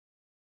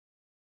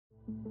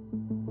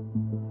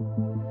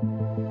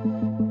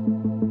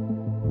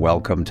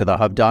Welcome to the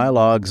Hub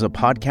Dialogues, a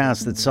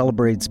podcast that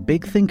celebrates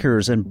big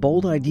thinkers and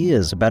bold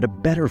ideas about a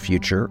better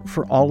future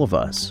for all of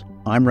us.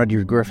 I'm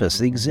Rudyard Griffiths,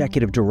 the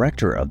Executive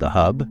Director of the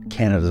Hub,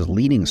 Canada's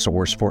leading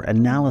source for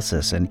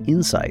analysis and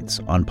insights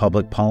on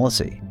public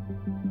policy.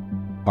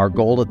 Our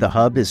goal at the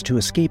Hub is to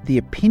escape the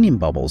opinion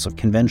bubbles of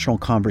conventional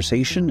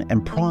conversation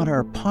and prod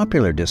our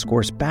popular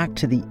discourse back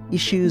to the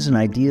issues and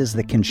ideas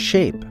that can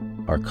shape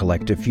our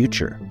collective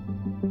future.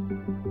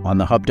 On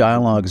the Hub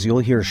Dialogues, you'll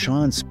hear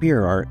Sean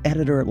Speer, our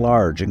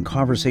editor-at-large, in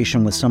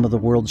conversation with some of the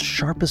world's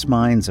sharpest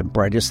minds and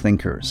brightest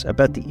thinkers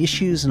about the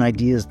issues and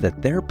ideas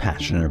that they're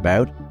passionate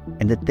about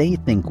and that they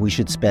think we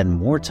should spend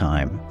more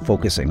time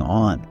focusing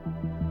on.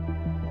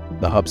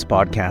 The Hub's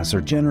podcasts are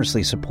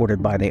generously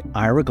supported by the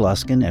Ira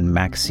Gluskin and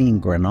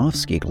Maxine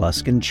Granovsky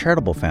Gluskin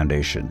Charitable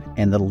Foundation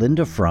and the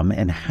Linda Frum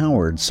and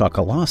Howard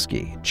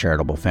Sokolowski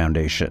Charitable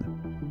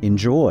Foundation.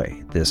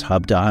 Enjoy this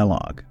Hub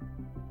Dialogue.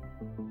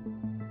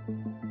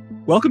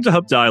 Welcome to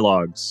Hub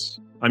Dialogues.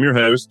 I'm your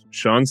host,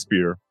 Sean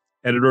Speer,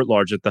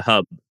 editor-at-large at The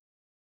Hub.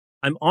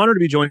 I'm honored to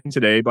be joined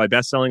today by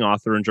best-selling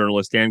author and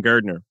journalist Dan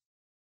Gardner,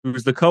 who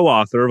is the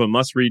co-author of a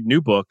must-read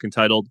new book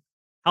entitled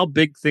How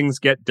Big Things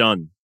Get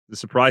Done: The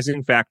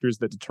Surprising Factors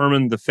That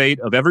Determine the Fate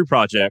of Every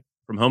Project,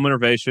 from Home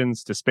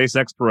Innovations to Space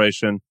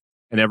Exploration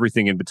and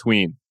Everything in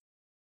Between.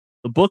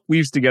 The book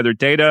weaves together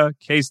data,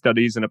 case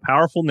studies, and a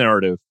powerful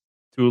narrative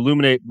to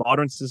illuminate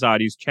modern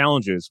society's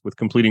challenges with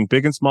completing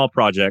big and small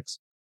projects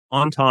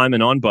on time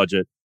and on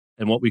budget,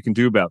 and what we can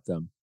do about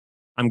them.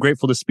 I'm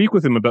grateful to speak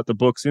with him about the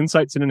book's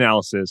insights and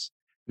analysis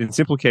and its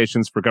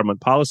implications for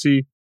government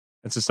policy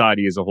and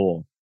society as a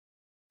whole.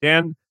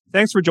 Dan,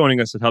 thanks for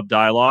joining us at Hub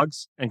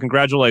Dialogues, and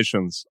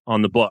congratulations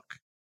on the book.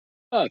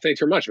 Thanks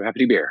very much. I'm happy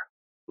to be here.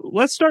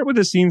 Let's start with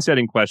a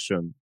scene-setting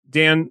question.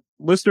 Dan,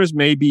 listeners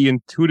may be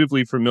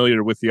intuitively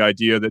familiar with the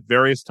idea that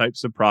various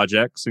types of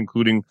projects,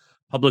 including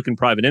public and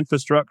private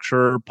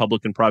infrastructure,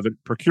 public and private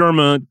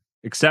procurement,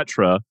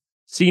 etc.,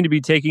 seem to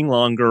be taking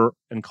longer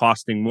and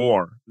costing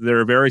more. There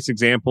are various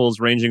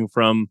examples ranging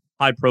from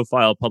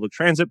high-profile public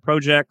transit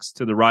projects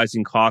to the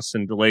rising costs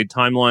and delayed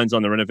timelines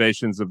on the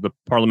renovations of the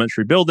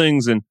parliamentary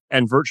buildings and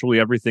virtually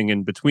everything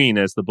in between,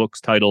 as the book's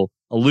title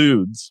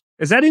alludes.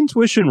 Is that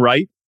intuition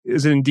right?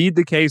 Is it indeed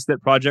the case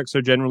that projects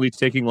are generally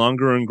taking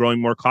longer and growing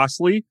more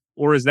costly,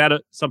 or is that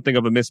something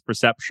of a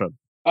misperception?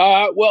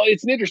 Well,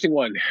 it's an interesting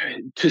one.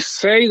 To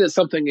say that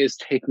something is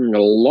taking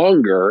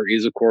longer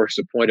is, of course,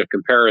 a point of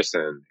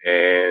comparison.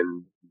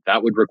 And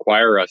that would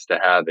require us to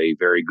have a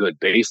very good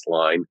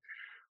baseline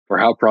for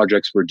how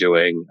projects were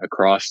doing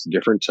across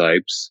different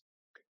types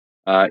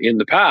in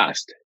the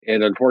past.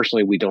 And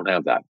unfortunately, we don't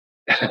have that,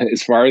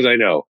 as far as I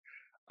know.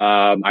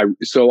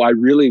 So I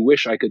really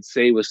wish I could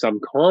say with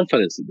some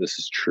confidence that this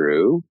is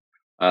true.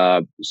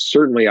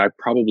 Certainly, I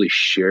probably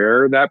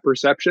share that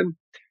perception.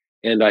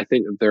 And I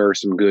think that there are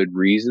some good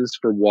reasons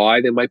for why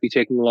they might be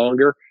taking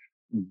longer,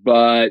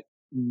 but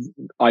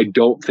I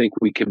don't think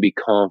we can be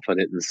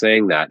confident in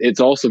saying that. It's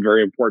also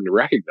very important to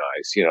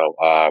recognize,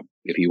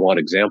 if you want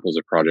examples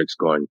of projects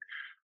going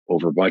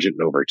over budget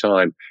and over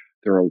time,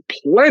 there are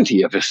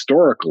plenty of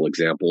historical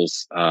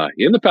examples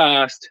in the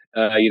past.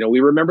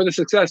 We remember the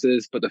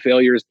successes, but the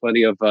failures,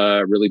 plenty of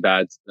really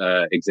bad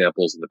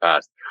examples in the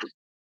past.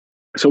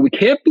 So we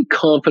can't be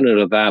confident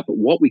of that, but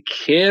what we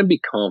can be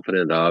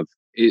confident of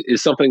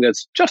is something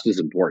that's just as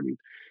important,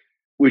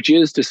 which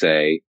is to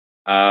say,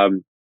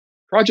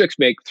 projects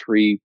make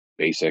three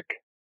basic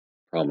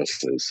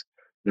promises.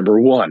 Number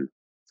one,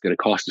 it's going to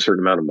cost a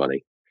certain amount of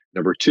money.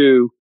 Number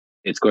two,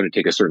 it's going to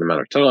take a certain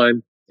amount of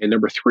time. And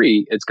number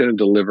three, it's going to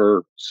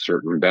deliver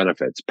certain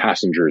benefits,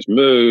 passengers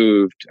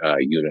moved,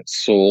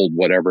 units sold,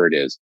 whatever it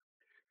is.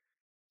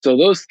 So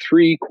those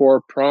three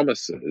core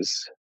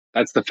promises,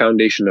 that's the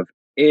foundation of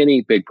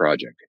any big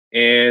project.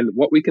 And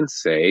what we can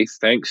say,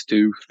 thanks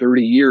to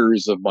 30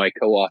 years of my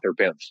co-author,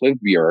 Bent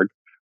Flivbjerg,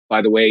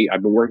 by the way,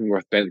 I've been working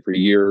with Bent for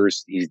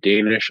years. He's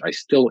Danish. I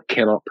still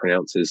cannot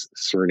pronounce his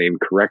surname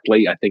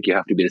correctly. I think you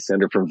have to be a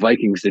descendant from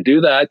Vikings to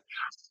do that.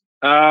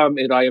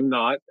 And I am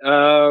not.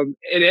 In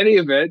any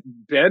event,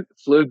 Bent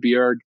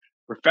Flivbjerg,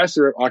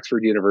 professor at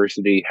Oxford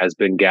University, has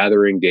been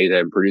gathering data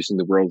and producing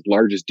the world's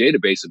largest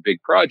database of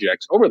big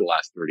projects over the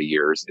last 30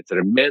 years. It's an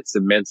immense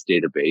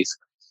database.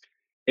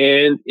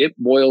 And it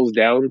boils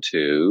down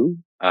to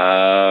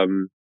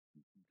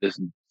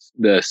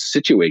the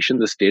situation,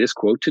 the status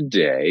quo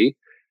today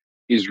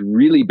is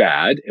really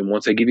bad. And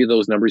once I give you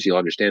those numbers, you'll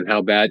understand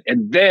how bad.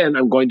 And then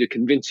I'm going to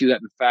convince you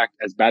that, in fact,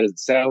 as bad as it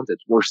sounds,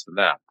 it's worse than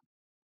that.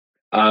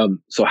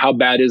 So how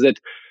bad is it?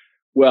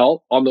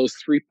 Well, on those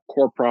three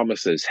core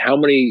promises,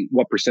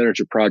 what percentage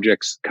of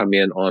projects come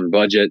in on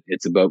budget?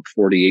 It's about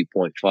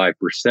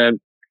 48.5%.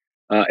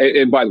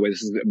 And by the way,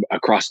 this is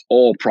across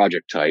all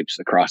project types,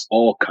 across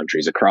all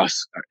countries,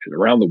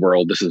 around the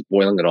world. This is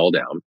boiling it all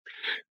down.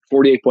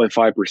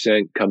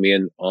 48.5% come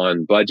in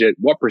on budget.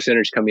 What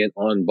percentage come in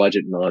on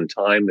budget and on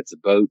time? It's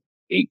about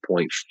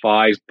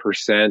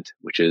 8.5%,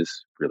 which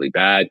is really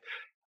bad.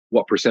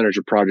 what percentage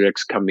of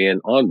projects come in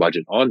on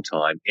budget, on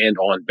time, and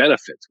on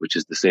benefits, which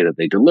is to say that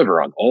they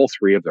deliver on all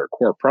three of their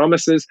core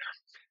promises.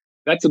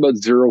 That's about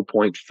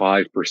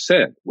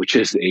 0.5%, which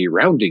is a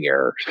rounding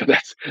error. So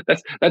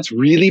that's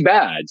really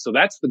bad. So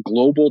that's the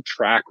global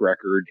track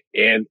record,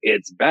 and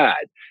it's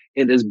bad.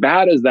 And as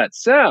bad as that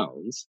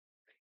sounds,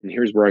 and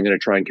here's where I'm going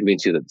to try and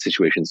convince you that the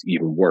situation's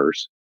even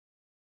worse.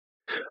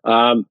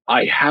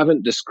 I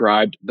haven't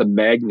described the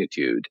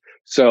magnitude.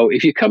 So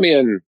if you come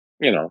in,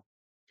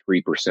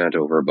 3%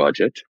 over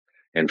budget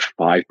and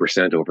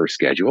 5% over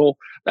schedule,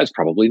 that's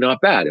probably not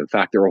bad. In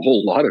fact, there are a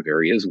whole lot of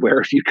areas where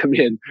if you come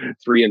in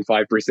 3 and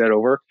 5%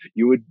 over,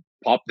 you would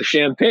pop the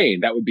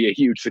champagne. That would be a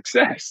huge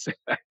success.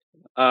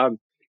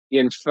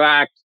 In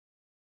fact,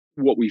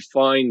 what we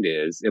find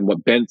is, and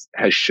what Bent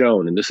has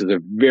shown, and this is a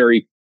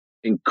very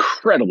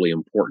incredibly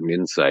important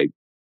insight,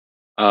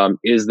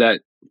 is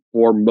that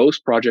for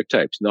most project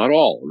types, not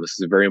all, and this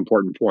is a very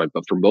important point,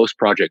 but for most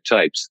project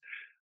types,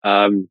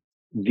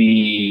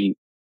 the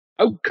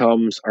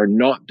outcomes are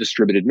not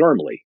distributed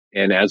normally.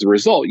 And as a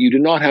result, you do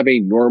not have a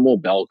normal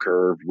bell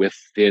curve with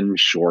thin,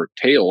 short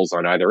tails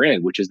on either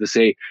end, which is to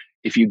say,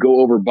 if you go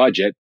over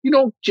budget, you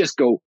don't just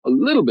go a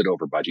little bit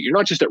over budget. You're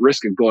not just at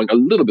risk of going a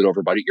little bit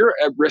over budget. You're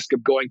at risk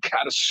of going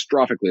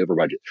catastrophically over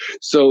budget.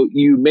 So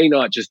you may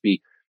not just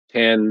be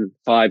 10,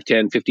 5,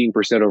 10,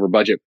 15% over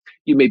budget.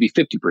 You may be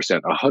 50%,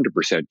 100%,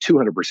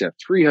 200%,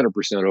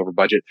 300% over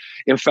budget.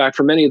 In fact,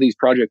 for many of these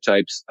project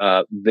types,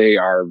 they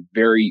are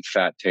very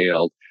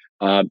fat-tailed.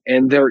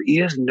 And there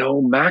is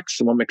no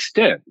maximum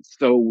extent.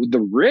 So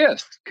the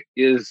risk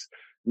is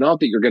not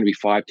that you're going to be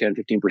 5, 10,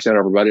 15%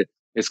 over budget.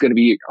 It's going to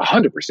be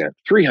 100%,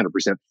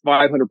 300%,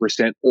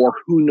 500%, or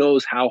who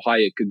knows how high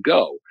it could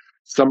go.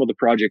 Some of the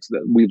projects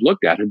that we've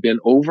looked at have been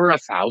over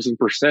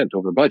 1,000%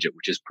 over budget,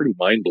 which is pretty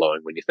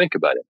mind-blowing when you think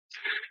about it.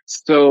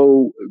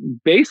 So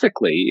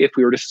basically, if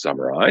we were to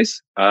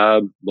summarize,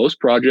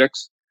 most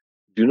projects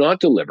do not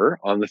deliver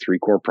on the three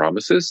core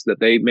promises that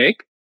they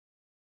make,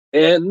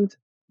 and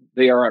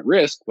they are at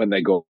risk when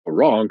they go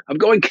wrong of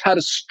going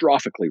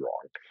catastrophically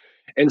wrong.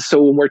 And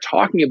so when we're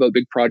talking about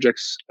big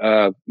projects,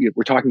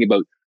 we're talking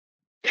about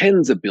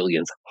tens of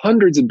billions,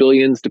 hundreds of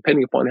billions,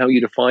 depending upon how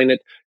you define it,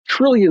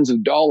 trillions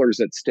of dollars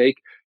at stake.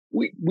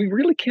 We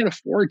really can't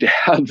afford to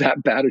have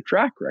that bad a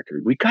track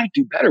record. We got to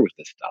do better with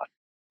this stuff.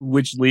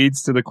 Which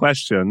leads to the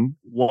question,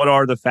 what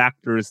are the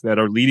factors that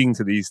are leading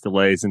to these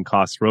delays and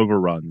cost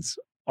overruns?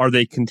 Are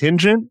they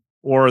contingent,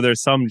 or are there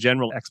some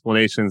general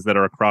explanations that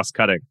are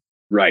cross-cutting?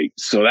 Right.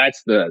 So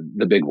that's the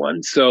big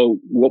one. So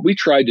what we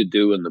tried to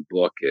do in the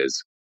book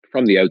is,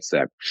 from the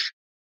outset,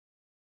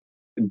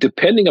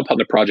 depending upon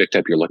the project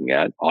type you're looking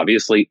at,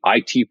 obviously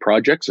IT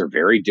projects are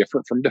very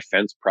different from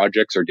defense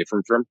projects, are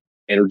different from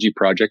energy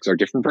projects, are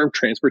different from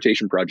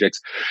transportation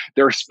projects.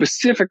 There are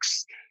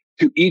specifics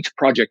to each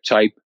project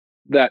type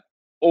that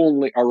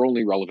are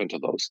only relevant to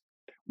those.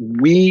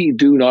 We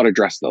do not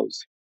address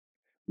those.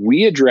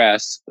 We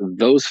address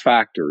those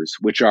factors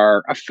which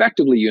are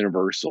effectively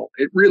universal.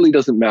 It really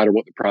doesn't matter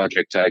what the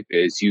project type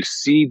is. You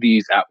see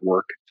these at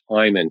work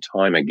time and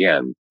time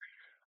again.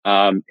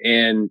 And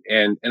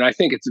I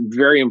think it's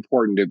very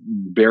important to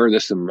bear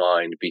this in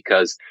mind,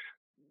 because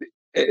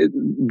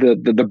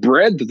the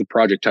breadth of the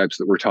project types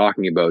that we're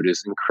talking about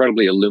is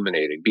incredibly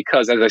illuminating.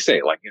 Because, as I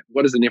say, like,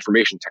 what does an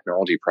information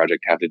technology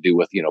project have to do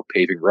with,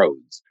 paving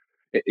roads?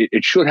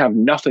 It should have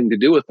nothing to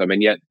do with them.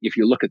 And yet, if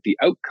you look at the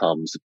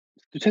outcomes,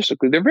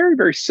 statistically, they're very,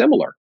 very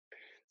similar.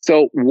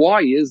 So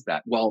why is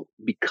that? Well,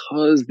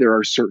 because there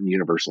are certain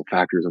universal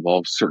factors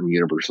involved, certain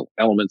universal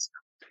elements.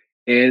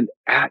 And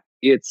at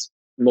its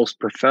most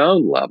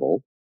profound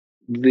level,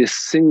 this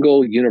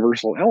single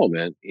universal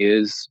element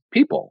is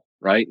people,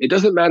 right? It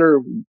doesn't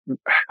matter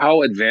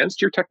how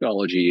advanced your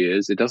technology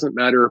is. It doesn't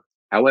matter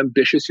how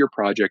ambitious your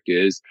project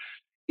is.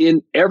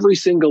 In every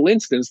single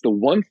instance, the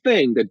one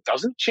thing that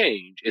doesn't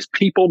change is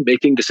people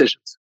making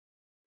decisions.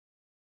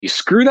 You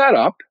screw that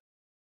up,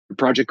 the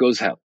project goes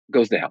to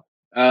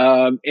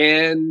hell.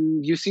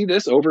 And you see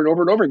this over and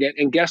over and over again.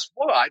 And guess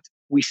what?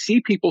 We see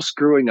people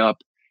screwing up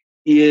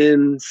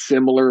in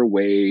similar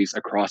ways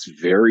across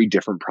very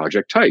different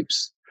project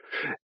types.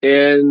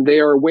 And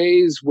they are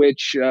ways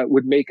which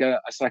would make a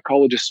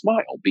psychologist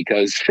smile,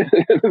 because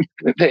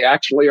they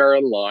actually are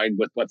in line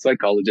with what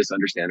psychologists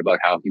understand about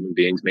how human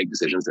beings make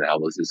decisions and how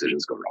those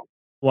decisions go wrong.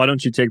 Why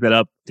don't you take that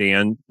up,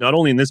 Dan? Not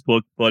only in this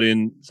book, but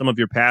in some of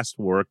your past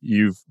work,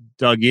 you've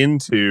dug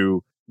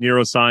into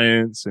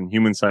neuroscience and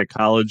human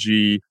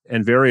psychology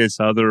and various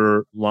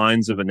other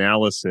lines of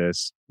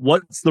analysis.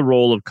 What's the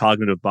role of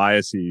cognitive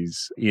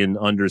biases in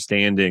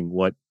understanding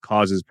what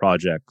causes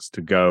projects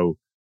to go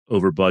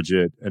over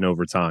budget and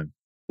over time?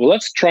 Well,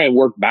 let's try and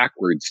work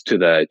backwards to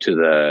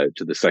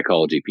the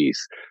psychology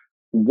piece.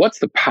 What's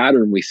the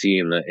pattern we see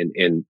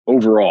in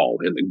overall,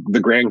 in the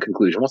grand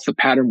conclusion? What's the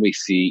pattern we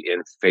see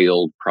in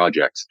failed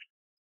projects?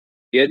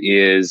 It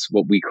is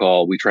what we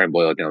try and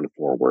boil it down to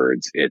 4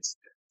 words. It's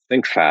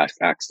think fast,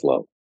 act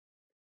slow.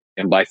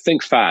 And by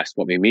think fast,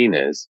 what we mean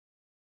is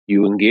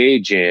you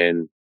engage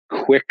in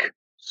quick,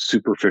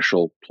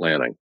 superficial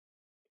planning.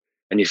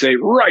 And you say,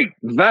 right,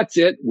 that's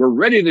it. We're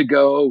ready to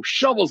go.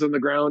 Shovels in the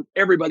ground.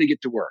 Everybody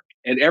get to work.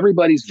 And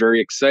everybody's very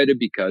excited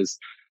because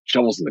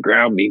shovels in the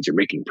ground means you're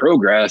making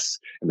progress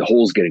and the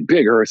hole's getting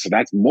bigger. So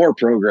that's more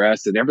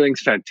progress and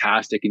everything's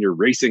fantastic and you're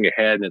racing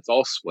ahead and it's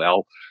all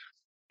swell.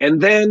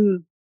 And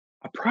then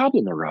a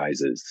problem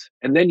arises.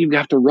 And then you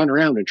have to run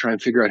around and try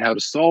and figure out how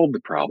to solve the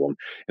problem.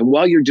 And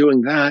while you're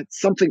doing that,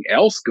 something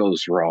else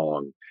goes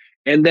wrong.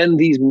 And then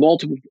these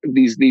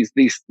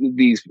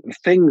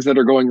things that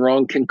are going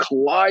wrong can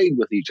collide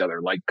with each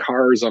other like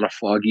cars on a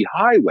foggy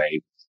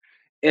highway.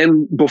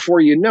 And before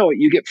you know it,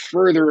 you get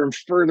further and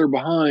further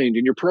behind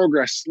and your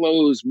progress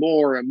slows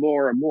more and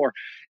more and more.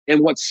 And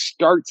what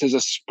starts as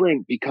a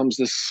sprint becomes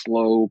this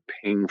slow,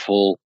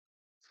 painful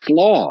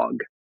slog.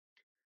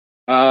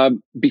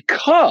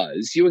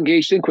 Because you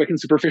engaged in quick and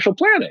superficial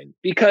planning.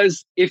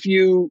 Because if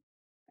you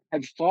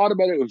had thought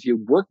about it, if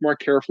you worked more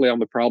carefully on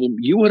the problem,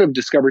 you would have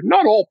discovered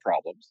not all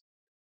problems.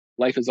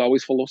 Life is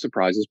always full of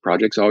surprises.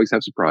 Projects always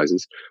have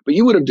surprises. But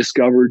you would have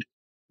discovered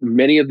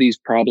many of these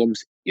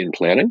problems in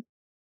planning,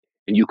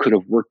 and you could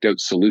have worked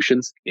out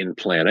solutions in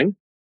planning.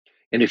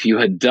 And if you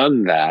had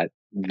done that,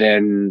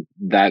 then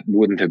that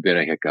wouldn't have been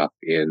a hiccup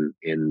in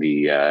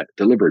the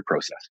delivery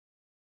process.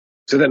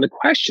 So then the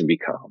question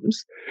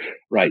becomes,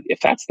 right, if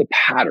that's the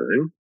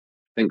pattern,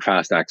 think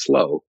fast, act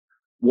slow,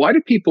 why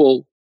do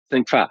people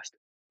think fast,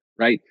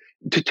 right?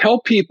 To tell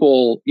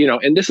people,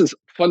 and this is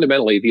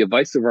fundamentally the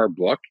advice of our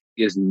book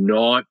is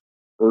not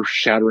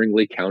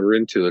earth-shatteringly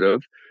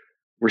counterintuitive.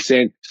 We're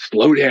saying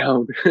slow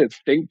down,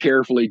 think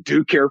carefully,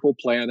 do careful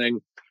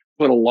planning,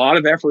 put a lot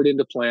of effort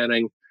into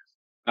planning.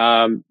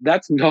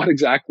 That's not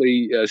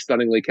exactly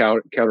stunningly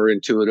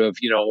counterintuitive.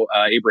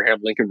 Abraham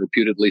Lincoln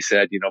reputedly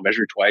said,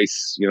 measure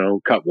twice,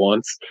 cut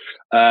once.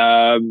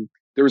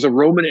 There was a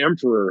Roman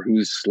emperor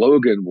whose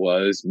slogan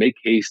was "Make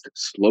haste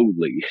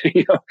slowly."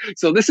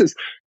 So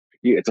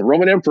it's a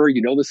Roman emperor.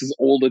 This is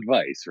old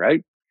advice,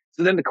 right?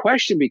 So then the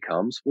question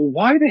becomes, well,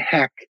 why the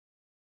heck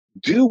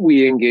do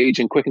we engage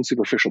in quick and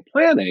superficial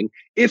planning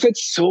if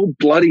it's so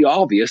bloody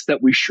obvious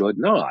that we should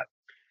not?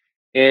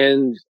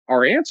 And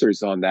our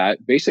answers on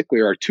that basically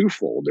are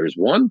twofold. There's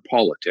one,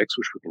 politics,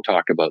 which we can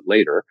talk about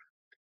later,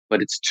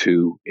 but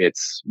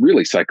it's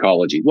really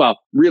psychology. Well,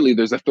 really,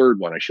 there's a third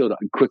one. I should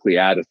quickly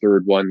add a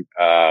third one.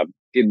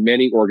 In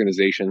many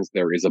organizations,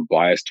 there is a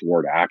bias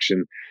toward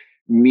action,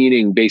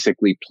 meaning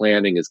basically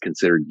planning is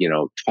considered,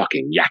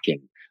 talking,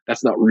 yakking.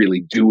 That's not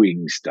really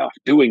doing stuff.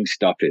 Doing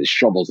stuff is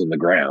shovels in the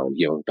ground.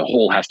 The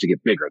hole has to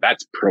get bigger.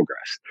 That's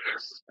progress.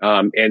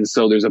 And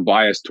so there's a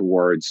bias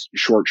towards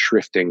short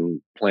shrifting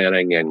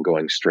planning and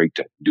going straight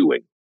to doing.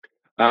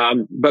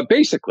 But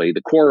basically,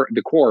 the core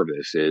of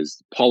this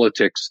is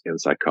politics and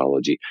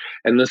psychology.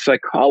 And the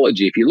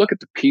psychology, if you look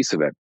at the piece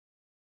of it,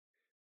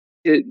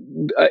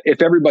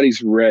 if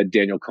everybody's read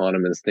Daniel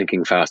Kahneman's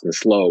Thinking Fast and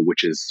Slow,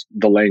 which is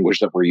the language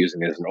that we're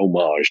using as an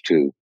homage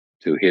to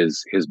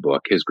his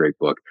book, his great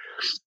book,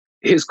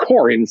 his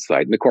core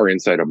insight, and the core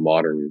insight of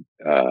modern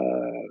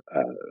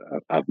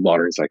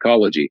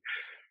psychology,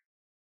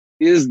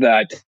 is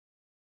that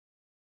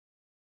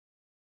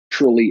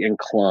truly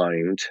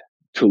inclined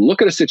to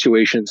look at a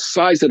situation,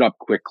 size it up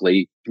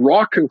quickly,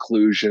 draw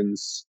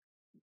conclusions,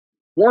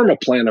 form a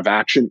plan of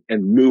action,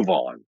 and move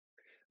on.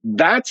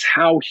 That's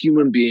how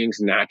human beings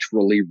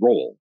naturally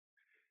roll.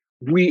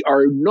 We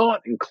are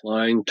not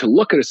inclined to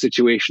look at a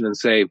situation and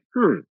say,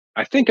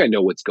 I think I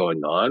know what's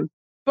going on,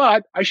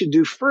 but I should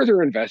do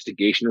further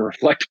investigation and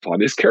reflect upon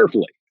this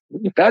carefully.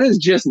 That is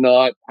just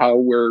not how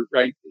we're,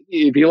 right?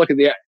 If you look at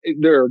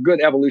there are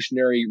good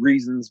evolutionary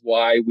reasons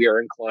why we are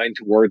inclined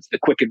towards the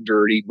quick and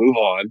dirty, move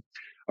on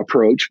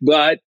approach,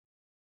 but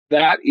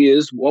that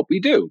is what we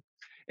do.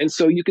 And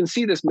so you can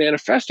see this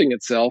manifesting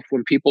itself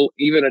when people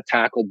even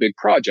tackle big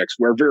projects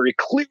where very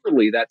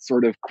clearly that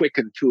sort of quick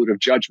intuitive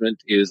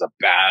judgment is a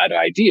bad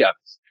idea.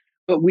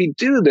 But we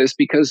do this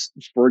because,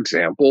 for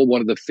example,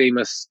 one of the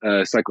famous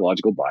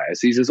psychological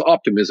biases is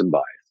optimism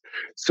bias.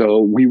 So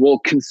we will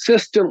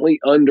consistently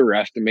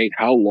underestimate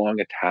how long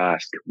a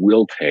task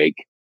will take,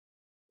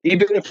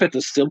 even if it's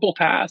a simple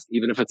task,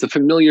 even if it's a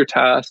familiar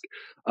task,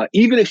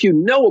 even if you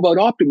know about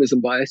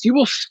optimism bias, you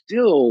will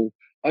still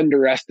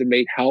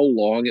underestimate how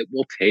long it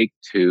will take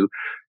to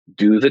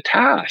do the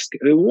task.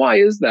 And why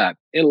is that?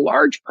 In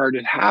large part,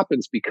 it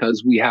happens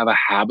because we have a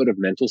habit of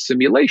mental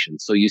simulation.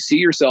 So you see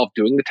yourself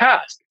doing the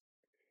task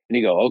and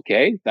you go,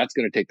 okay, that's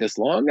going to take this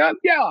long.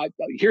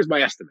 Here's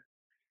my estimate.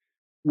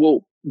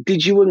 Well,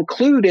 did you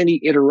include any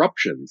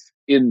interruptions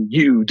in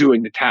you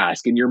doing the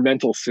task in your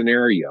mental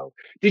scenario?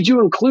 Did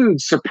you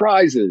include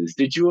surprises?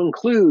 Did you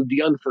include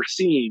the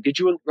unforeseen? Did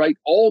you write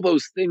all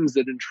those things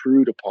that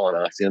intrude upon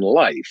us in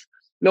life?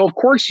 No, of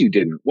course you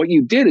didn't. What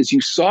you did is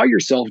you saw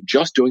yourself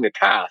just doing the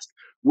task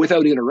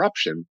without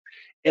interruption.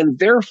 And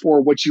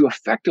therefore, what you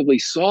effectively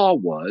saw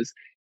was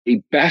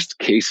a best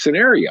case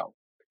scenario.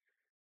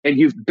 And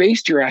you've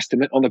based your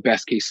estimate on the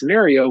best case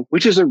scenario,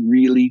 which is a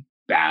really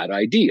bad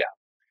idea.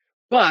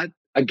 But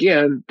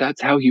again,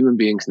 that's how human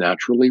beings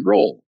naturally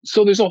roll.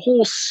 So there's a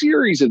whole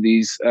series of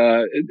these.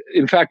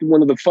 In fact,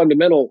 one of the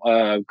fundamental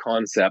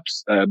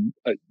concepts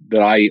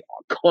that I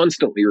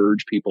constantly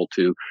urge people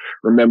to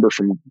remember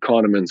from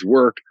Kahneman's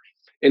work,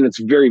 and it's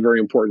very, very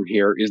important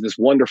here, is this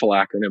wonderful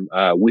acronym,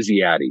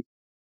 WYSIATI,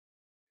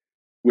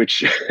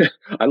 which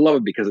I love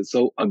it because it's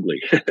so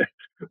ugly.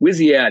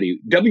 WYSIATI,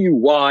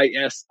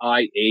 WYSIATI.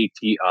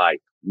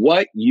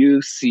 What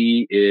you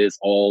see is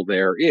all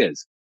there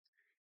is.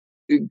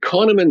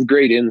 Kahneman's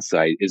great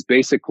insight is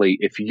basically,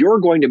 if you're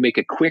going to make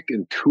a quick,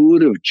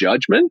 intuitive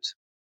judgment,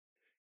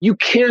 you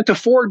can't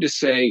afford to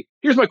say,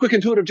 here's my quick,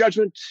 intuitive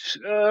judgment,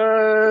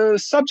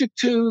 subject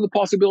to the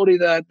possibility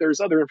that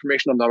there's other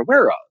information I'm not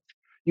aware of.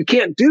 You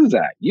can't do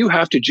that. You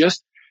have to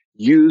just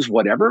use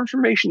whatever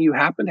information you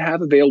happen to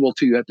have available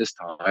to you at this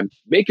time,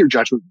 make your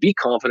judgment, be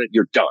confident,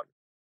 you're done.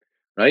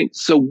 Right?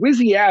 So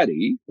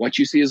WYSIATI, what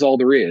you see is all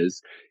there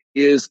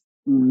is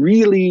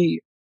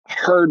really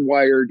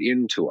hardwired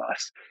into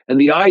us. And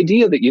the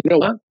idea that, you know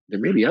what, there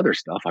may be other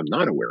stuff I'm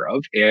not aware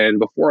of. And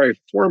before I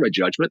form a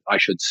judgment, I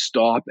should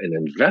stop and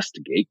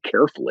investigate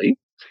carefully.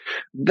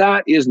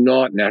 That is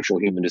not natural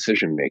human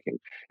decision making.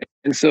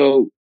 And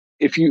so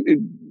if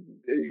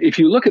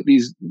you look at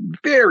these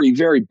very,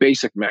 very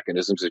basic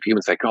mechanisms of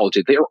human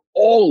psychology, they are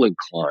all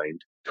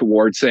inclined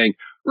towards saying,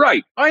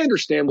 right, I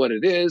understand what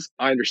it is.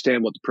 I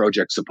understand what the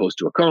project's supposed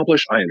to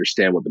accomplish. I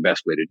understand what the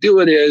best way to do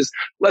it is.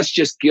 Let's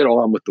just get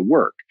on with the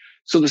work.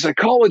 So the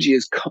psychology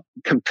is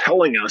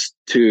compelling us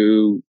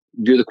to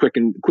do the quick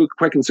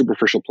and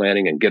superficial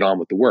planning and get on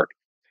with the work.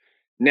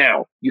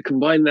 Now, you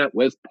combine that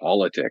with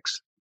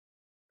politics.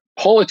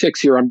 Politics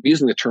here, I'm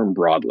using the term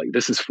broadly.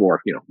 This is for,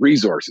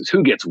 resources.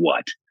 Who gets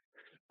what?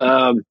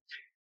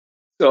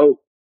 So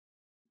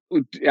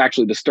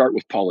actually, to start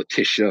with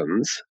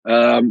politicians,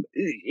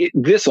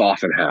 this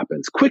often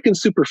happens. Quick and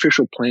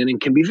superficial planning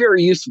can be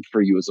very useful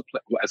for you as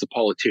a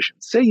politician.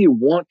 Say you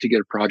want to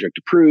get a project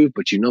approved,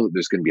 but you know that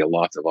there's going to be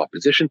lots of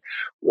opposition.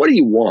 What do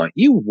you want?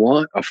 You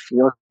want a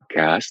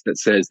forecast that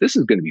says this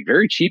is going to be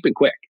very cheap and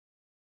quick,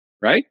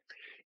 right?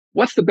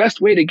 What's the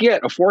best way to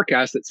get a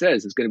forecast that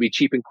says it's going to be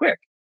cheap and quick?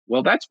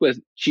 Well, that's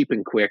with cheap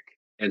and quick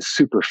and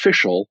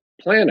superficial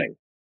planning,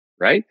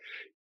 right?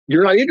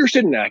 You're not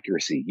interested in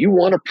accuracy. You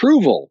want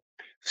approval.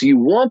 So you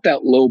want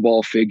that low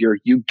ball figure.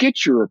 You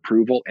get your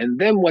approval. And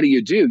then what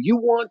do? You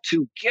want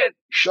to get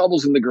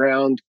shovels in the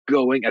ground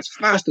going as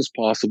fast as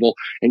possible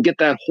and get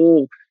that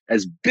hole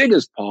as big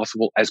as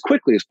possible, as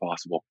quickly as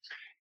possible.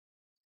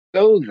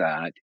 So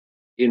that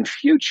in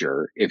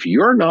future, if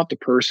you're not the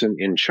person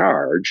in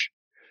charge,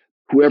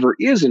 whoever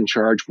is in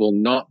charge will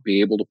not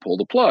be able to pull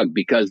the plug,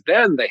 because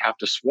then they have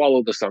to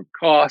swallow the sunk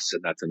costs.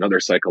 And that's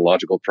another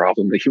psychological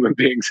problem that human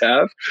beings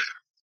have.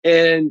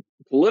 And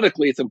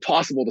politically, it's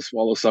impossible to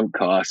swallow sunk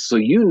costs. So,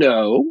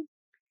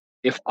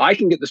 if I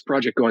can get this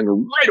project going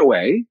right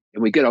away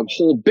and we get a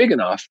hole big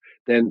enough,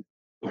 then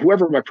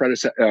whoever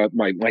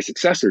my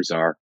successors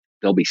are,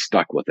 they'll be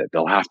stuck with it.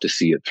 They'll have to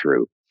see it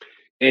through.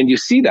 And you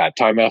see that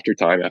time after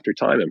time after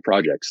time in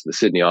projects. The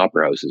Sydney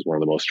Opera House is one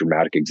of the most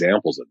dramatic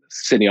examples of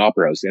this. Sydney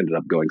Opera House ended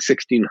up going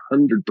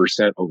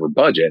 1,600% over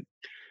budget.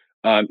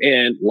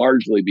 And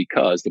largely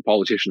because the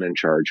politician in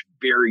charge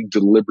very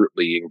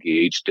deliberately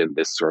engaged in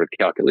this sort of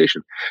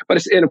calculation.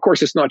 And of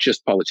course, it's not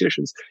just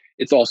politicians.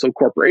 It's also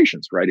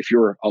corporations, right? If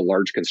you're a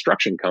large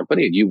construction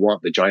company and you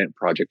want the giant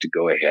project to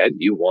go ahead,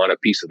 you want a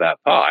piece of that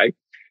pie,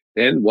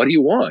 then what do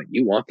you want?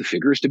 You want the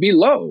figures to be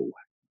low.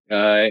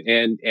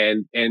 And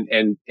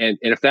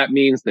if that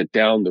means that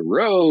down the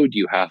road,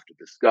 you have to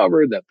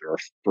discover that there are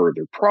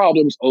further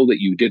problems,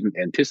 that you didn't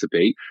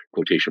anticipate,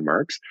 quotation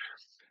marks,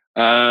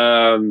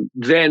 then,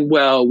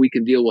 we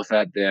can deal with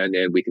that then,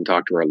 and we can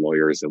talk to our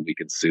lawyers and we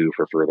can sue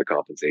for further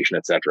compensation,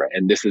 etc.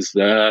 And this is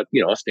a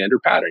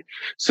standard pattern.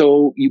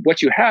 So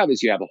what you have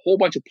is you have a whole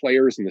bunch of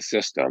players in the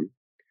system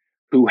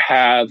who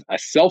have a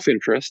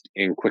self-interest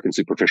in quick and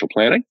superficial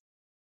planning.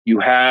 You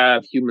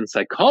have human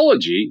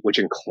psychology, which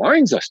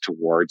inclines us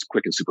towards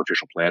quick and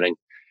superficial planning.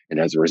 And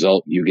as a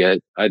result, you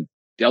get a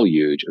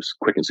deluge of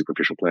quick and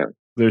superficial planning.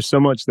 There's so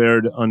much there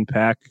to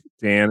unpack,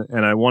 Dan,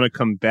 and I want to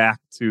come back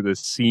to the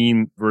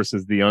seen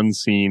versus the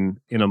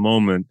unseen in a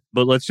moment.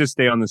 But let's just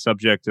stay on the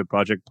subject of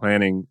project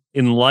planning.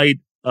 In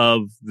light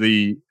of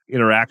the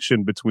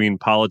interaction between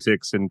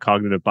politics and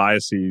cognitive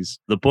biases,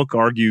 the book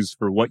argues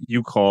for what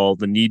you call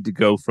the need to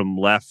go from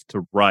left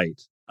to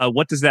right.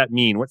 What does that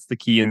mean? What's the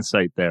key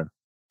insight there?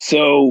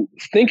 So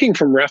thinking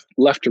from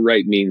left to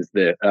right means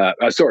that,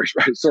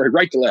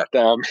 right to left.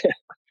 Let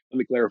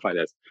me clarify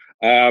this.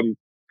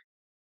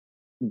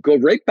 Go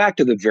right back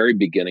to the very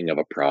beginning of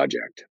a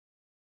project.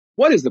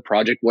 What is the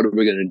project? What are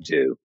we going to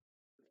do?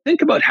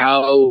 Think about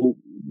how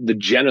the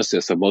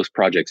genesis of most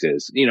projects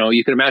is.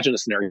 You can imagine a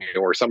scenario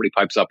where somebody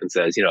pipes up and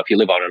says, if you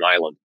live on an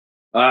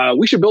island,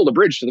 we should build a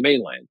bridge to the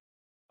mainland.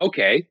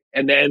 Okay.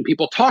 And then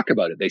people talk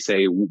about it. They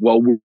say,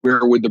 well,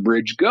 where would the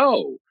bridge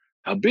go?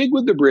 How big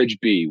would the bridge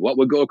be? What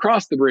would go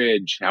across the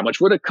bridge? How much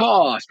would it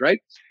cost? Right?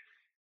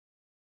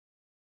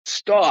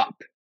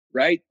 Stop.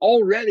 Right?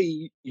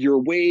 Already you're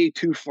way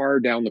too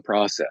far down the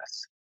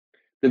process.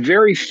 the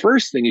very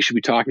first thing you should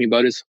be talking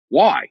about is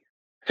why.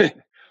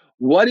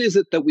 What is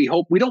it that we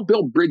hope? We don't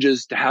build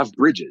bridges to have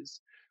bridges.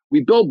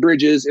 We build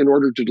bridges in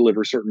order to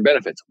deliver certain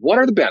benefits. What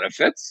are the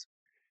benefits?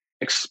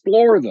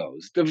 Explore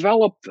those,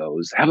 develop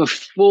those, have a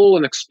full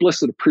and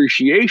explicit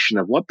appreciation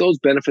of what those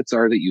benefits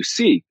are that you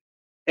seek.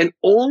 And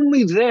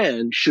only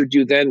then should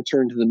you then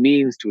turn to the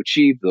means to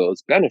achieve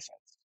those benefits,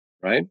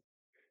 right?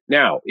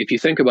 Now, if you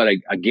think about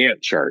a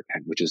Gantt chart,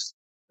 which is,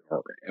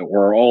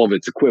 or all of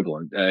its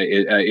equivalent,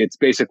 it's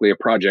basically a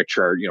project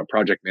chart,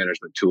 project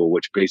management tool,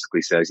 which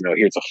basically says,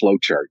 here's a flow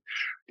chart.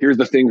 Here's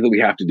the things that we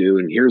have to do,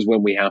 and here's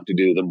when we have to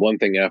do them, one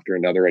thing after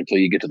another, until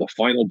you get to the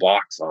final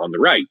box on the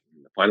right.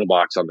 And the final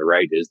box on the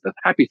right is the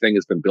happy thing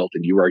has been built,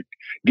 and you are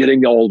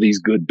getting all these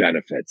good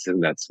benefits,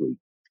 and that's sweet.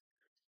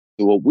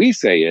 So what we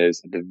say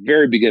is, at the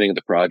very beginning of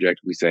the project,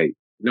 we say,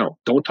 no,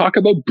 don't talk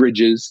about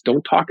bridges.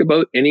 Don't talk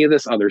about any of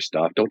this other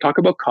stuff. Don't talk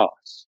about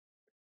costs.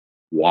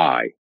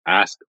 Why?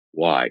 Ask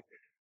why.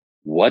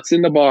 What's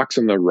in the box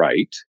on the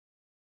right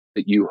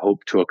that you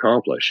hope to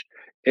accomplish?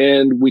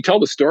 And we tell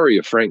the story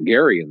of Frank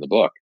Gehry in the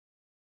book.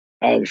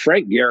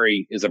 Frank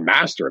Gehry is a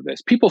master of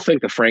this. People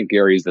think that Frank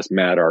Gehry is this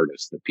mad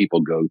artist that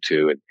people go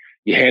to, and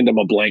you hand him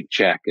a blank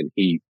check and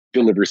he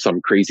delivers some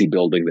crazy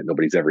building that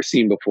nobody's ever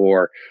seen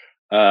before.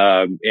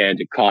 And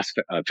it costs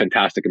a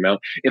fantastic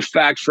amount. In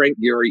fact, Frank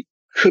Gehry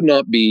could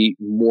not be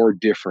more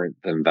different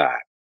than that.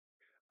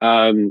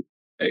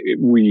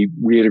 We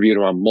interviewed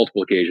him on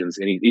multiple occasions,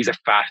 and he's a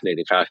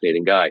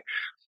fascinating guy.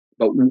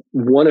 But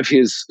one of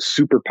his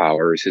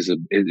superpowers is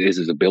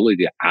his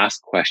ability to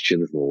ask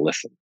questions and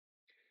listen.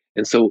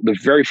 And so the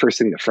very first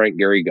thing that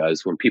Frank Gehry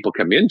does when people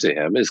come into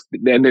him is,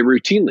 and they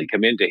routinely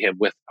come into him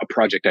with a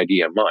project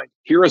idea in mind.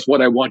 Here is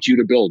what I want you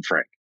to build,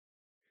 Frank.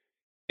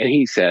 And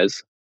he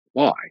says,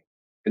 why?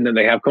 And then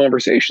they have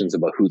conversations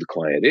about who the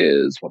client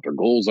is, what their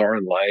goals are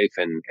in life.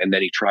 And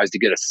then he tries to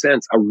get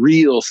a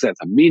real sense,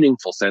 a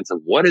meaningful sense of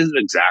what is it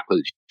exactly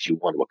that you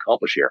want to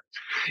accomplish here.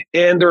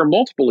 And there are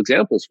multiple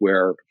examples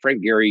where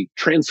Frank Gehry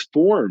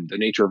transformed the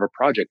nature of a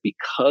project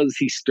because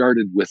he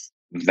started with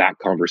that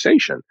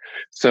conversation.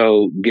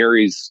 So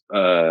Gary's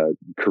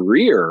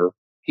career,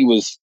 he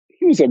was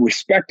a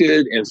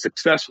respected and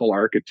successful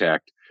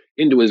architect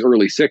into his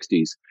early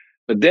 60s.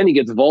 But then he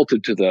gets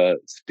vaulted to the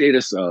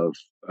status of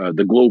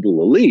the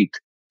global elite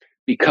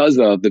because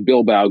of the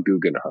Bilbao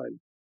Guggenheim,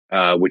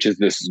 which is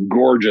this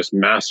gorgeous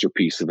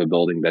masterpiece of a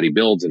building that he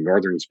builds in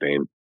northern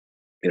Spain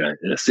in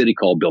a city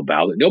called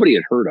Bilbao that nobody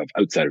had heard of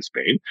outside of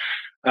Spain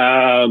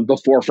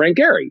before Frank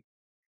Gehry.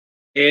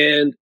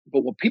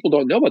 But what people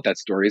don't know about that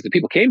story is that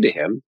people came to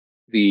him,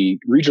 the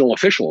regional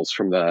officials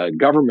from the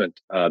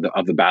government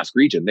of the Basque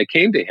region. They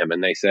came to him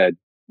and they said,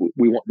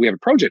 we have a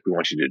project we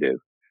want you to do.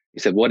 He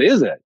said, what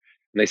is it?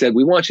 And they said,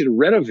 we want you to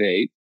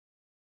renovate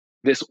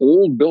this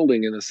old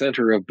building in the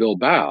center of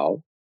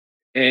Bilbao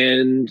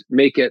and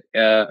make it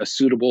a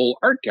suitable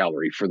art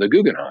gallery for the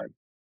Guggenheim.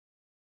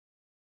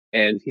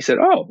 And he said,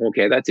 oh,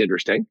 okay, that's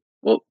interesting.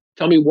 Well,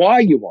 tell me why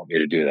you want me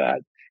to do that.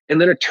 And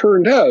then it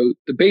turned out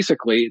that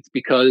basically it's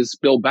because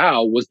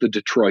Bilbao was the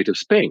Detroit of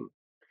Spain.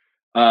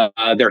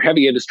 Their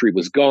heavy industry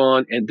was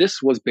gone, and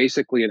this was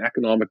basically an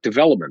economic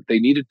development. They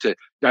needed to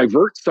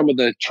divert some of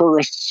the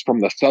tourists from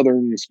the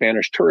southern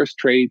Spanish tourist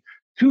trade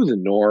to the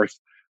north.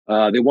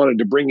 They wanted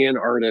to bring in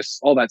artists,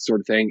 all that sort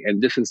of thing.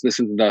 And this is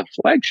the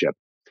flagship.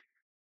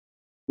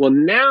 Well,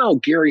 now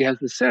Gehry has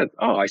the sense,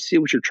 oh, I see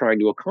what you're trying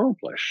to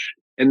accomplish.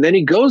 And then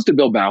he goes to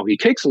Bilbao. He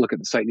takes a look at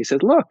the site and he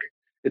says, look,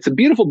 it's a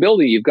beautiful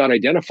building you've got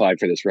identified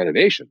for this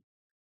renovation.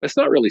 That's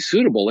not really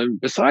suitable. And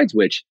besides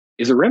which,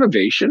 is a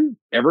renovation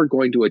ever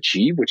going to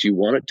achieve what you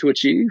want it to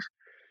achieve?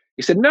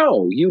 He said,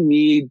 no, you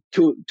need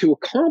to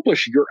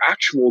accomplish your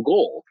actual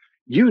goal.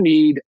 You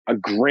need a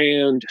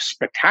grand,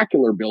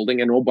 spectacular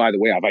building. And oh, by the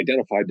way, I've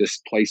identified this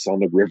place on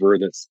the river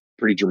that's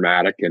pretty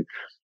dramatic.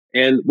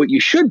 And what you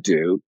should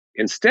do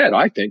instead,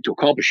 I think, to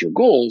accomplish your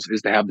goals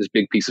is to have this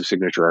big piece of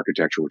signature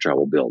architecture, which I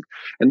will build.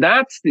 And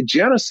that's the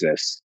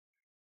genesis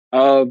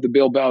of the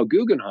Bilbao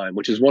Guggenheim,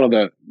 which is one of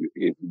the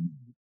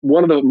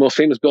most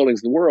famous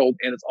buildings in the world.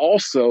 And it's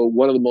also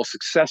one of the most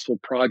successful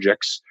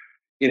projects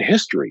in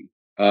history,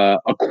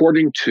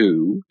 according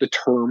to the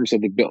terms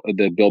of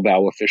the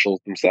Bilbao officials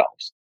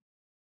themselves.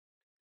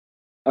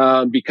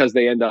 Because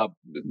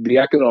the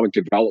economic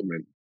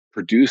development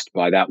produced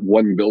by that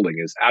one building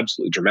is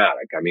absolutely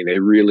dramatic. I mean,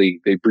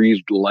 they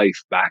breathed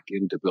life back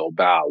into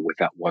Bilbao with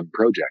that one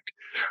project.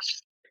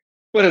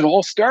 But it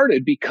all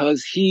started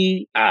because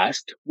he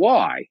asked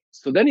why.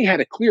 So then he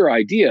had a clear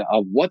idea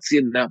of what's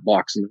in that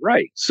box on the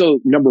right. So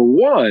number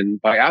one,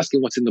 by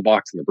asking what's in the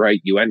box on the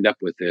right, you end up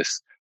with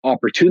this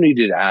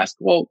opportunity to ask,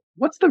 well,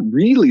 what's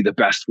really the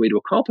best way to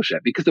accomplish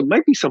that? Because it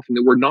might be something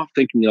that we're not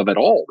thinking of at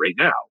all right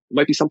now. It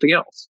might be something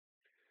else.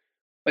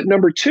 But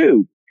number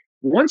two,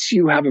 once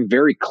you have a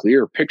very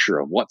clear picture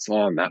of what's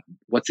in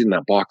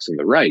that box on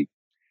the right,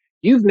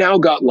 you've now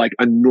got like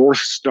a North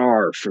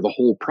Star for the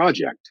whole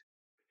project.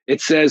 It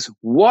says,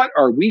 what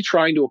are we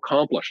trying to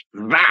accomplish?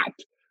 That,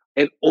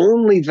 and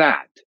only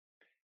that.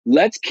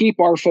 Let's keep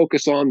our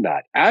focus on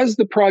that. As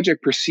the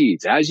project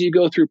proceeds, as you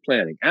go through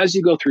planning, as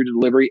you go through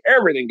delivery,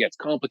 everything gets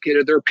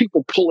complicated. There are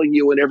people pulling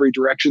you in every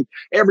direction.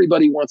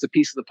 Everybody wants a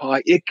piece of the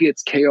pie. It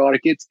gets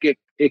chaotic.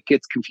 It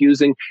gets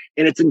confusing.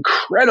 And it's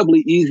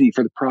incredibly easy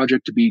for the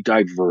project to be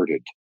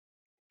diverted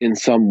in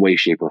some way,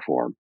 shape, or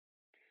form.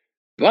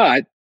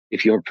 But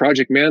if you have a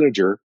project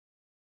manager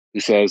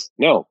who says,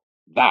 no,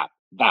 that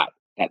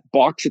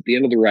box at the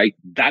end of the right,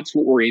 that's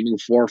what we're aiming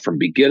for from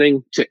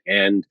beginning to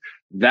end.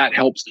 That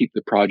helps keep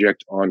the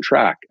project on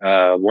track.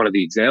 One of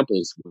the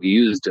examples we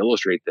use to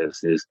illustrate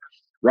this is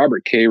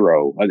Robert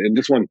Caro, and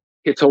this one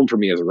hits home for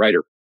me as a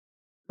writer.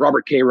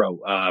 Robert Caro,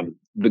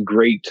 the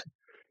great,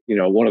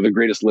 one of the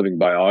greatest living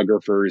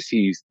biographers.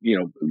 He's,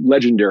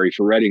 legendary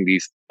for writing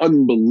these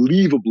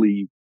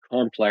unbelievably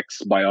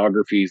complex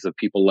biographies of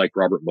people like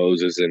Robert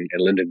Moses and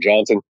Lyndon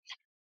Johnson.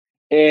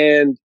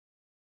 And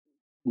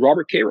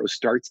Robert Caro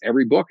starts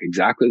every book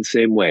exactly the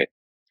same way.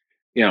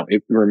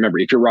 If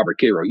you're Robert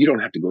Caro, you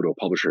don't have to go to a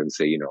publisher and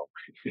say,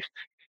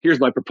 here's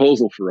my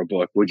proposal for a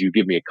book. Would you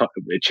give me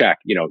a check?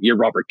 You're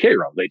Robert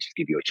Caro. They just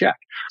give you a check.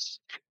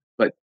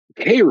 But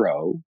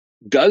Caro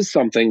does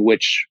something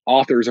which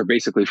authors are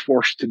basically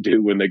forced to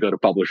do when they go to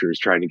publishers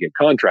trying to get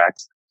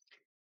contracts.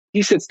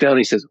 He sits down and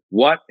he says,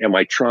 what am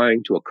I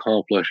trying to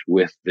accomplish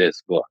with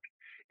this book?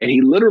 And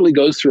he literally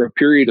goes through a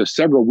period of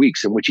several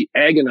weeks in which he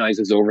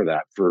agonizes over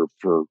that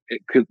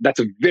that's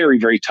a very,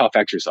 very tough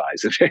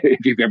exercise. If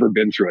you've ever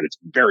been through it, it's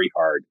very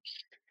hard.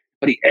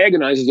 But he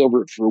agonizes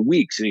over it for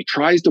weeks and he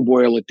tries to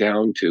boil it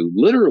down to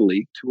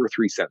literally 2 or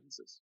 3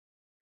 sentences.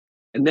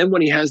 And then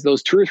when he has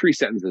those 2 or 3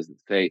 sentences that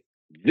say,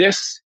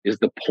 this is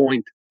the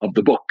point of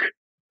the book,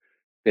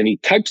 then he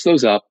types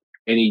those up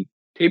and he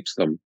tapes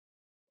them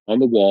on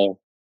the wall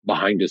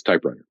behind his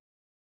typewriter.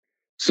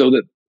 So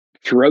that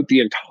throughout the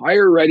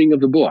entire writing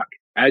of the book,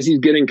 as he's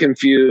getting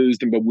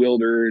confused and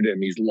bewildered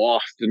and he's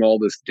lost in all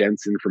this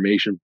dense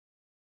information,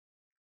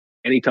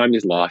 anytime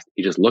he's lost,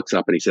 he just looks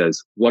up and he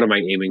says, what am I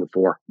aiming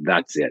for?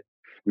 That's it.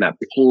 And that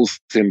pulls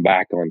him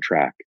back on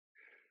track.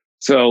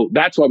 So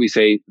that's why we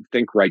say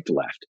think right to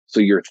left.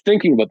 So you're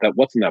thinking about that,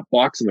 what's in that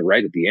box on the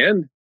right at the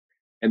end,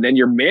 and then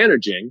you're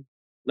managing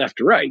left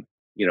to right,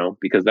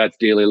 because that's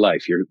daily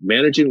life. You're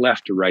managing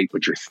left to right,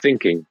 but you're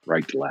thinking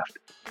right to left.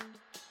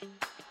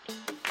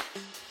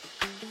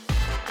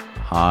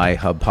 Hi,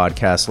 Hub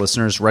Podcast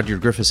listeners.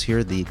 Rudyard Griffiths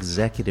here, the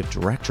Executive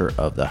Director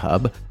of the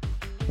Hub.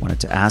 Wanted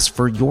to ask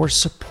for your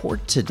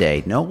support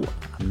today. No,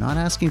 I'm not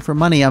asking for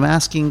money. I'm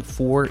asking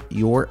for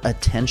your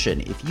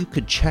attention. If you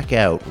could check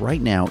out right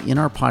now in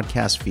our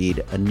podcast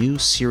feed a new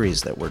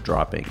series that we're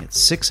dropping. It's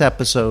 6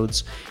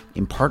 episodes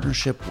in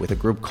partnership with a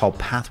group called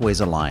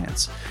Pathways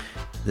Alliance.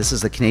 This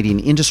is the Canadian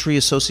Industry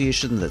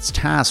Association that's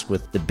tasked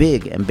with the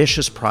big,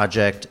 ambitious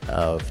project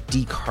of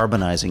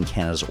decarbonizing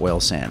Canada's oil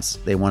sands.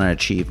 They want to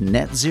achieve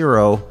net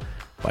zero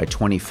by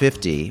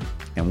 2050,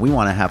 and we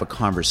want to have a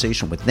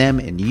conversation with them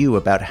and you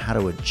about how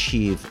to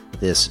achieve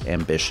this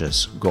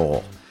ambitious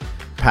goal.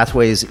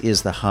 Pathways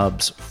is the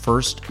Hub's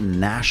first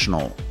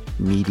national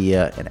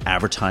media and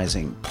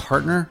advertising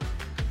partner.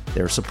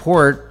 Their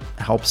support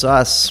helps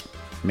us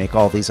make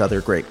all these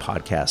other great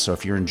podcasts. So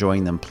if you're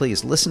enjoying them,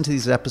 please listen to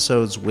these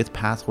episodes with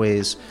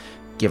Pathways.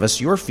 Give us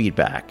your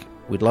feedback.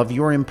 We'd love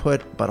your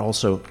input, but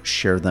also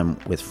share them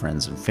with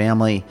friends and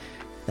family.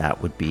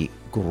 That would be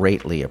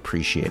greatly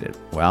appreciated.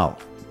 Well,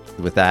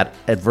 with that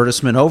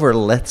advertisement over,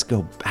 let's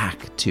go back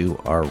to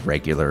our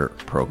regular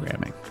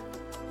programming.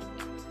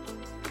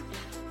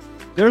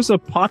 There's a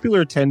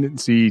popular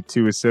tendency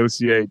to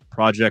associate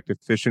project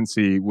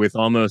efficiency with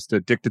almost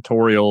a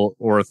dictatorial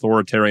or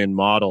authoritarian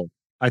model.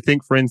 I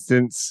think, for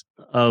instance,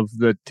 of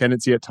the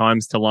tendency at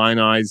times to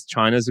lionize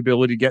China's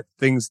ability to get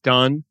things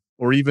done,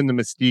 or even the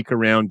mystique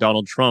around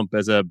Donald Trump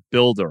as a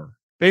builder.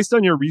 Based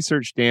on your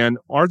research, Dan,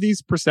 are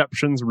these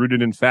perceptions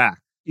rooted in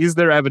fact? Is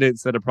there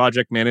evidence that a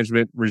project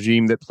management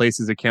regime that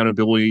places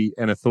accountability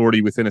and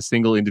authority within a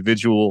single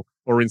individual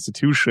or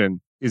institution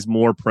is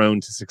more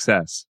prone to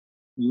success?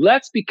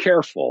 Let's be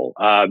careful,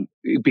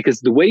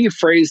 because the way you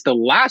phrase the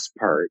last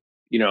part,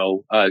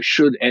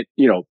 should,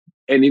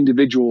 an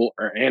individual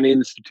or an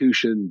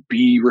institution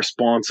be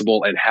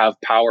responsible and have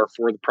power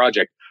for the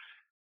project?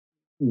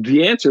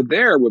 The answer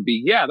there would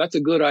be, yeah, that's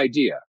a good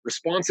idea.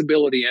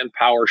 Responsibility and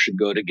power should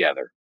go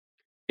together.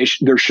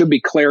 There should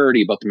be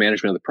clarity about the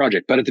management of the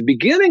project. But at the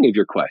beginning of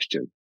your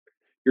question,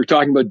 you're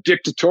talking about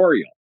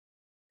dictatorial.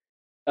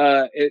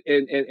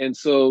 And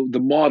so the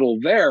model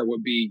there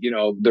would be,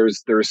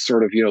 there's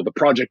sort of, the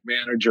project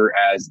manager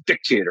as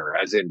dictator,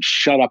 as in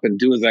shut up and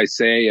do as I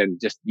say. And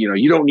just,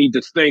 you don't need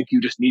to think,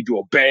 you just need to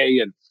obey.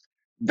 And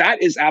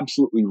that is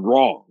absolutely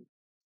wrong.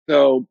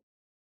 So,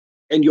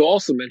 and you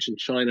also mentioned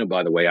China,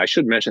 by the way. I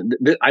should mention,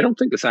 I don't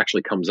think this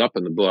actually comes up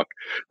in the book,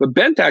 but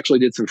Bent actually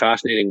did some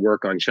fascinating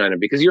work on China,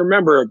 because you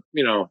remember,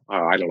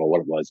 I don't know what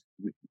it was,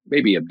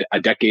 maybe a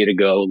decade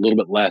ago, a little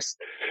bit less.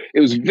 It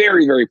was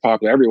very, very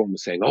popular. Everyone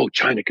was saying, oh,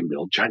 China can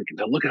build.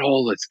 Look at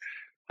all this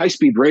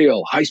high-speed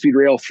rail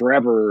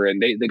forever.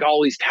 And they got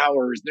all these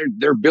towers.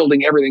 They're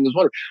building everything. It was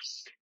wonderful.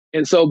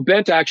 And so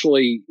Bent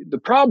actually, the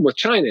problem with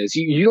China is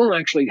you don't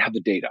actually have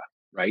the data,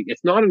 right?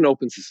 It's not an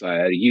open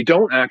society. You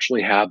don't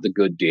actually have the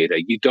good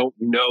data. You don't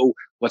know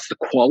what's the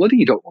quality.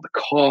 You don't know the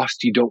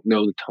cost. You don't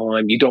know the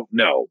time. You don't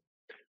know,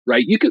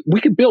 right?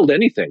 We could build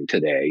anything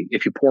today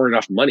if you pour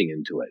enough money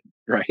into it,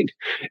 right?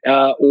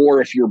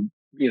 Or if you're,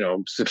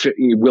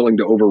 willing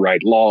to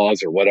override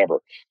laws or whatever.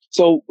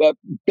 So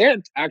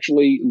Bent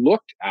actually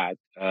looked at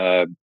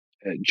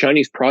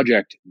Chinese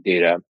project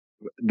data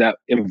that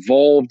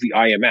involved the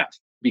IMF,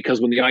 because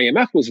when the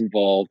IMF was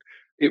involved,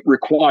 it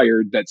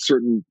required that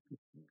certain,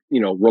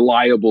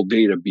 reliable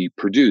data be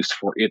produced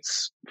for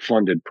its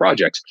funded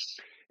projects.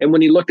 And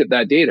when he looked at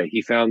that data,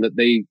 he found that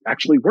they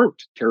actually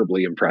weren't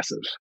terribly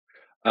impressive.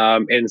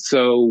 And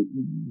so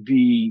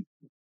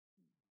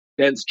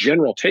Ben's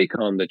general take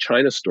on the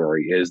China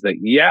story is that,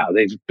 yeah,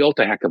 they've built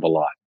a heck of a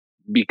lot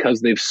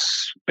because they've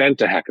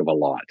spent a heck of a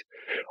lot.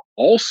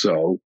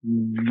 Also,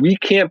 we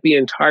can't be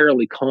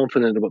entirely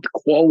confident about the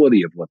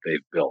quality of what they've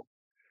built.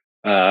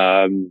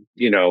 There's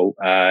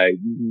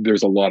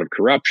a lot of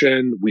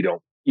corruption. We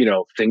don't,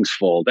 things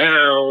fall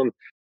down.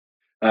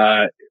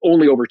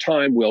 Only over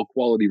time will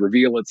quality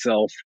reveal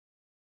itself.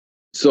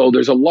 So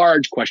there's a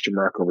large question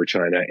mark over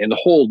China, and the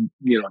whole,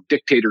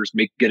 dictators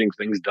make getting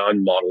things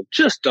done model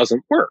just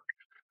doesn't work.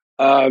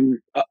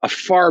 A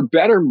far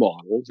better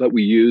model that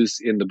we use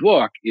in the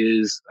book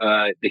is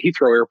the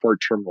Heathrow Airport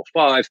Terminal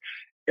 5.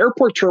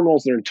 Airport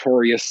terminals are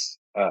notorious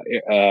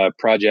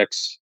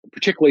projects,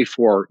 particularly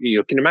for,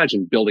 you can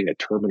imagine building a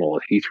terminal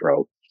at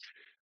Heathrow.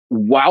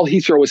 While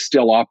Heathrow was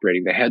still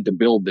operating, they had to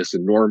build this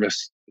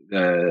enormous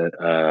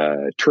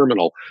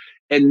terminal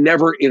and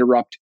never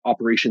interrupt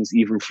operations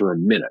even for a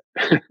minute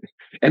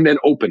and then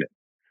open it.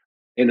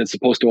 And it's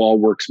supposed to all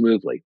work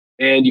smoothly.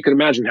 And you can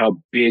imagine how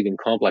big and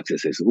complex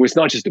this is. It's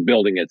not just a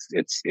building,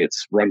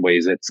 it's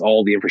runways, it's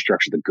all the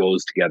infrastructure that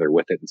goes together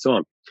with it and so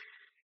on.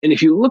 And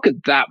if you look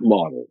at that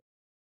model,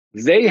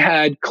 they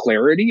had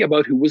clarity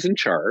about who was in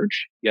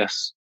charge.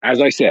 Yes,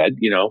 as I said,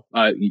 you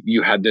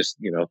had this,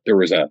 there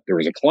was a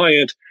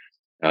client,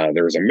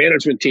 there was a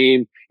management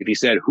team. If you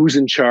said who's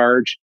in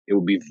charge, it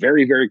would be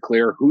very, very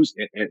clear who's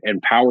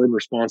and power and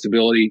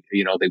responsibility.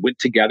 They went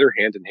together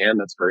hand in hand.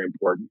 That's very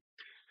important.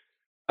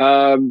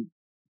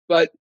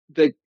 But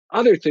the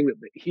other thing that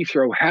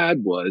Heathrow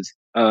had was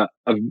a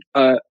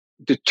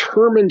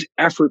determined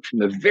effort from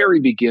the very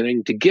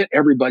beginning to get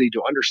everybody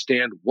to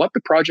understand what the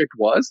project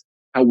was,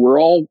 how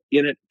we're all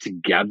in it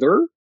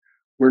together.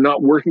 We're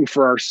not working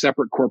for our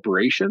separate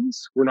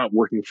corporations. We're not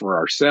working for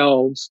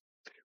ourselves.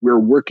 We're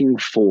working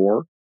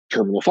for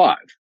Terminal 5.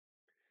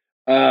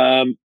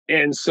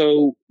 And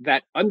so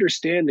that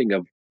understanding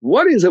of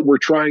what is it we're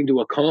trying to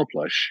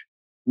accomplish,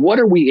 what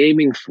are we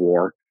aiming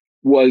for,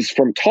 was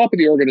from top of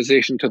the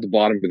organization to the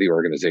bottom of the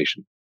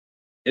organization.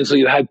 And so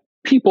you had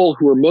people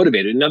who were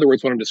motivated. In other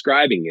words, what I'm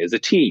describing is a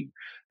team.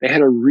 They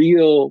had a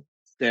real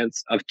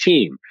sense of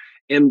team.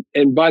 And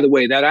by the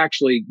way, that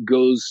actually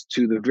goes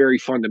to the very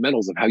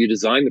fundamentals of how you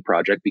design the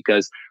project,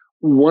 because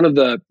one of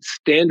the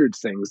standard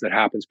things that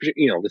happens,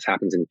 this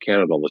happens in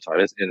Canada all the time,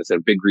 and it's a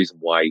big reason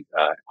why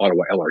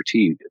Ottawa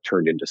LRT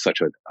turned into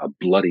such a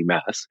bloody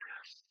mess,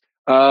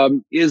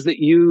 is that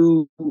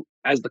you,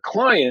 as the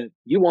client,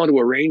 you want to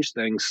arrange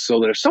things so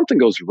that if something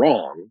goes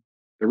wrong,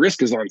 the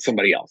risk is on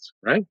somebody else,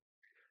 right?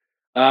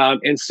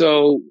 And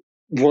so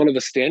one of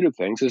the standard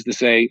things is to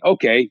say,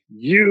 okay,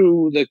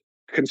 you, the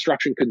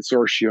construction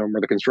consortium or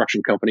the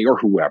construction company or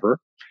whoever,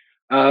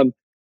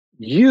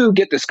 you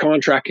get this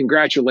contract,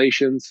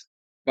 congratulations.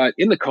 But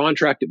in the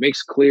contract, it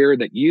makes clear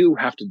that you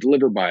have to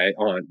deliver by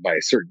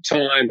a certain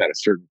time at a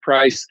certain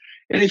price.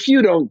 And if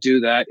you don't do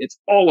that, it's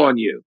all on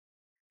you.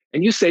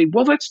 And you say,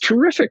 well, that's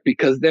terrific,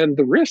 because then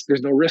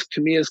there's no risk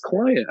to me as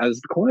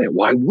the client.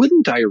 Why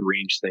wouldn't I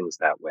arrange things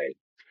that way?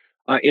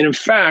 And in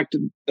fact,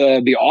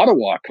 the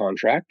Ottawa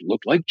contract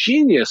looked like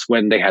genius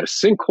when they had a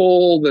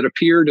sinkhole that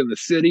appeared in the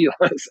city.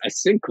 A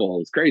sinkhole,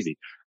 it's crazy.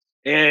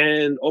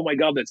 And oh my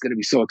God, that's going to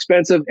be so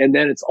expensive. And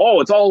then it's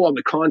all on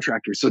the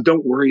contractor. So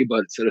don't worry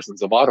about it,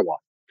 citizens of Ottawa.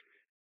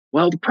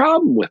 Well, the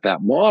problem with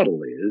that model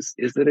is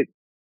that it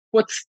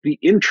puts the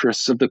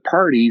interests of the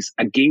parties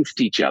against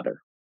each other.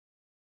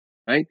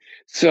 Right?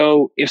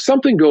 So if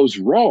something goes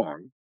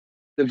wrong,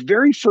 the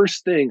very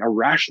first thing a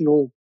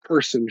rational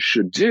person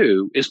should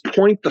do is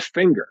point the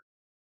finger,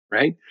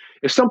 right?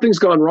 If something's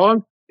gone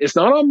wrong, it's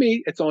not on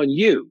me, it's on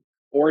you,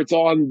 or it's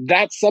on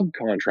that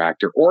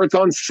subcontractor, or it's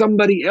on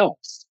somebody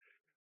else.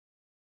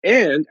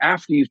 And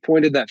after you've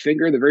pointed that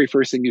finger, the very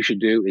first thing you should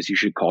do is you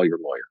should call your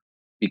lawyer,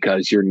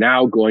 because you're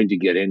now going to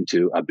get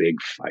into a big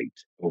fight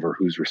over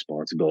whose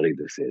responsibility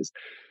this is.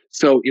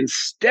 So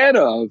instead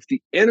of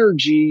the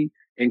energy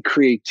and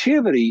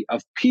creativity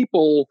of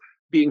people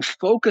being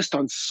focused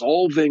on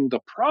solving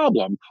the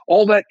problem,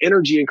 all that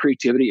energy and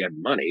creativity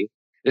and money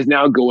is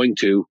now going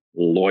to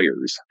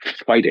lawyers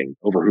fighting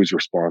over who's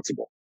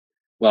responsible.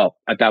 Well,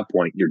 at that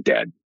point, you're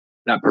dead.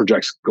 That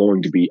project's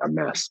going to be a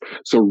mess.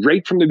 So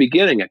right from the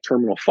beginning at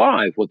Terminal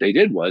 5, what they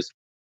did was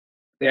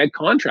they had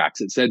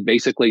contracts that said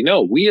basically,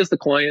 no, we as the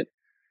client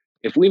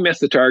If we miss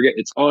the target,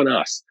 it's on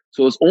us.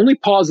 So it's only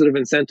positive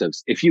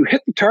incentives. If you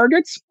hit the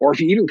targets, or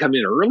if you even come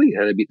in early,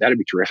 that'd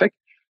be terrific.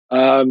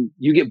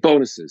 You get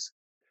bonuses,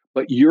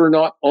 but you're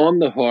not on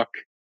the hook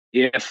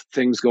if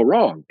things go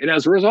wrong. And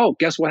as a result,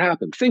 guess what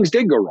happened? Things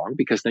did go wrong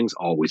because things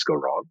always go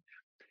wrong.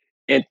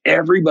 And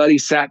everybody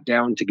sat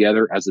down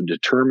together as a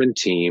determined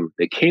team.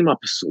 They came up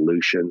with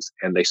solutions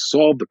and they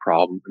solved the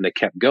problem and they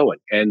kept going.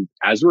 And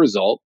as a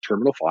result,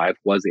 Terminal 5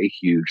 was a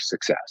huge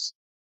success.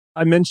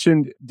 I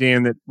mentioned,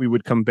 Dan, that we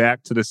would come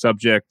back to the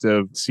subject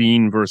of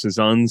seen versus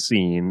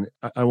unseen.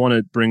 I want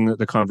to bring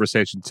the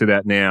conversation to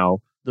that now.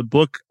 The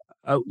book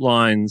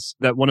outlines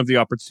that one of the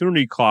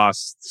opportunity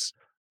costs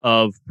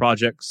of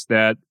projects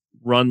that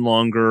run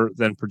longer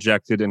than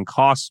projected and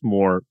cost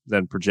more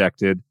than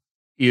projected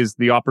is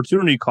the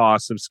opportunity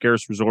costs of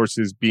scarce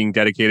resources being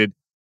dedicated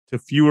to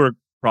fewer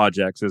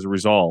projects as a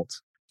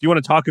result. Do you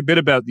want to talk a bit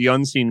about the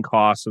unseen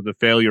costs of the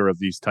failure of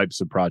these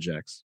types of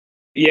projects?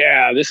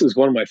 Yeah, this is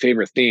one of my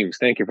favorite themes.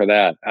 Thank you for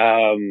that.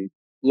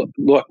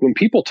 Look, when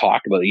people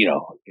talk about,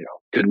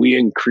 could we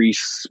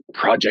increase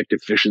project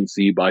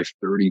efficiency by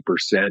 30%?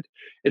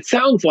 It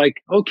sounds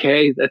like,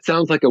 okay, that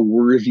sounds like a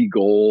worthy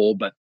goal,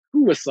 but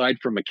who aside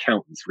from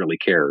accountants really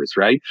cares,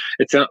 right?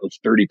 It's not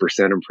 30%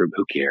 improvement.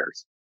 Who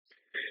cares?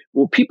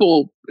 Well,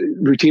 people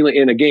routinely,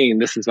 and again,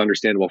 this is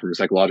understandable from a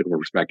psychological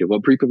perspective,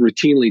 what people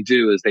routinely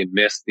do is they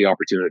miss the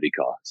opportunity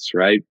costs,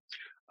 right?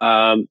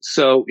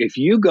 So if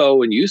you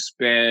go and you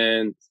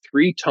spend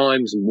 3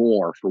 times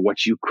more for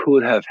what you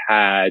could have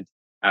had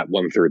at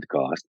 1/3 the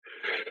cost,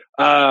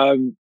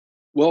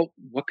 well,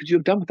 what could you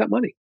have done with that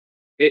money?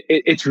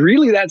 It's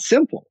really that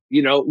simple.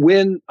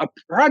 When a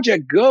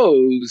project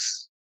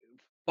goes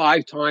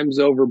 5 times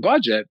over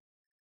budget,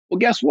 well,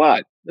 guess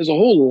what? There's a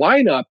whole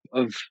lineup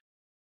of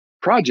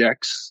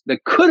projects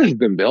that could have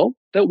been built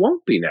that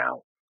won't be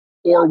now,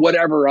 or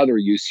whatever other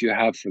use you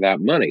have for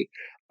that money.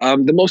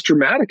 The most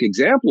dramatic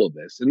example of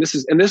this, and this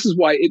is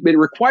why it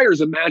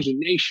requires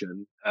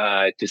imagination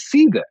to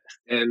see this,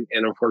 and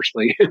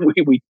unfortunately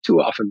we too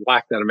often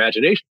lack that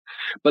imagination.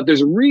 But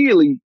there's a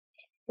really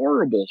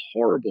horrible,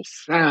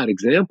 sad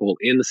example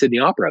in the Sydney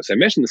Opera House. I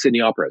mentioned the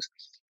Sydney Opera House.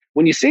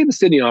 When you say the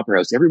Sydney Opera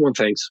House, everyone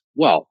thinks,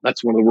 well,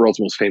 that's one of the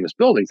world's most famous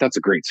buildings. That's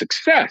a great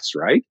success,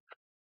 right?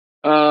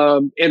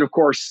 And of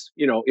course,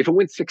 if it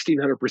went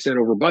 1,600%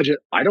 over budget,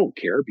 I don't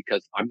care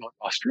because I'm not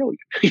Australian.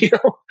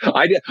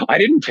 I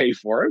didn't pay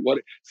for it.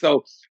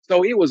 So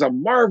it was a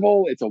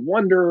marvel. It's a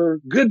wonder.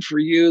 Good for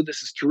you.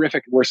 This is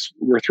terrific.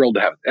 We're thrilled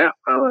to have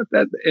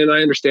that. And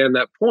I understand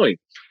that point.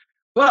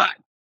 But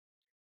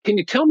can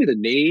you tell me the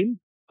name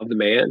of the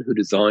man who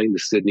designed the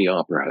Sydney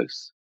Opera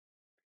House?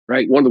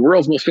 Right, one of the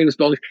world's most famous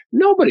buildings.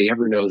 Nobody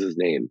ever knows his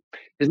name.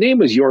 His name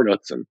was Jorn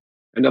Utzon,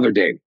 another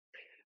Dane.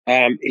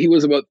 He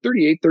was about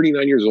 38,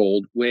 39 years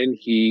old when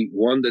he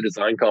won the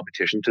design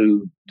competition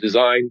to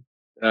design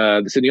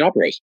the Sydney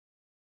Opera House.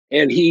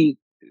 And he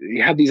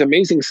had these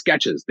amazing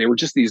sketches. They were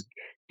just these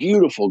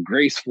beautiful,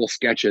 graceful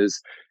sketches.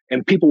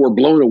 And people were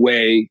blown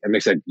away. And they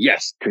said,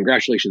 yes,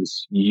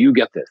 congratulations, you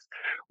get this.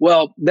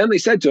 Well, then they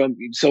said to him,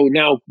 so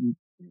now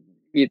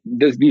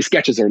these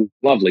sketches are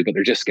lovely, but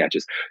they're just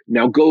sketches.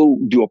 Now go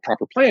do a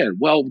proper plan.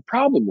 Well, the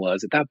problem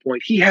was at that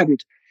point, he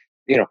hadn't,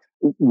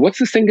 what's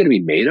this thing going to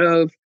be made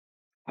of?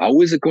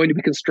 How is it going to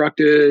be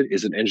constructed?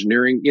 Is it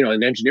engineering?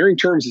 In engineering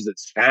terms, is it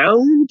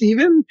sound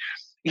even?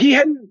 He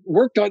hadn't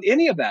worked on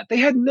any of that. They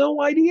had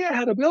no idea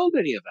how to build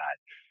any of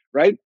that,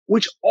 right?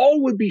 Which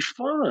all would be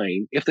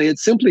fine if they had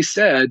simply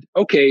said,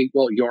 okay,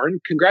 well, Jorn,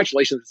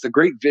 congratulations. It's a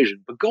great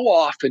vision, but go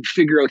off and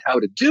figure out how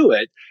to do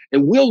it.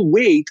 And we'll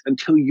wait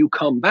until you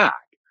come back,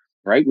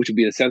 right? Which would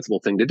be a sensible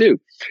thing to do.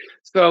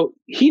 So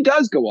he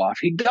does go off.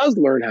 He does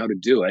learn how to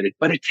do it,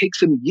 but it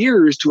takes him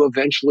years to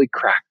eventually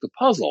crack the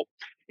puzzle.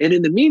 And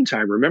in the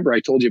meantime, remember I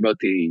told you about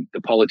the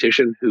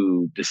politician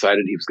who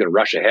decided he was going to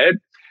rush ahead?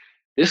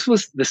 This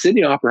was the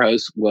Sydney Opera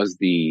House was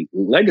the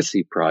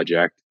legacy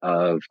project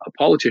of a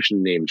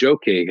politician named Joe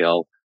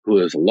Cahill, who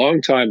was a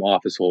longtime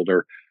office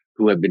holder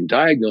who had been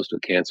diagnosed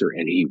with cancer,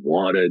 and he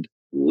wanted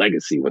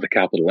legacy with a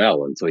capital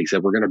L. And so he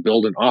said, we're going to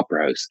build an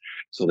opera house.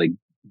 So they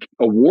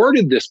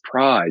awarded this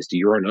prize to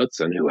Jorn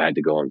Utzon, who had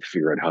to go and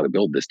figure out how to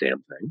build this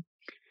damn thing.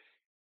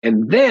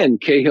 And then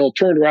Cahill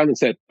turned around and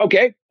said,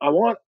 okay, I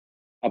want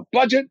a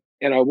budget,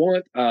 and I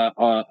want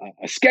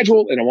a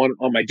schedule, and I want it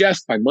on my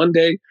desk by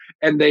Monday.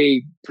 And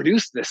they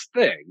produced this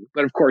thing.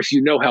 But of course,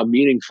 you know how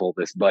meaningful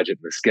this budget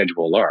and the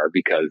schedule are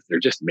because they're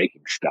just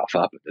making stuff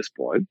up at this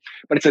point.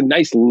 But it's a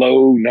nice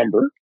low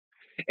number.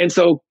 And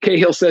so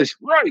Cahill says,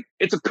 right,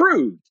 it's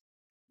approved.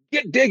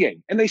 Get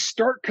digging. And they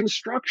start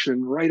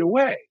construction right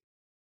away.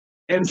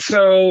 And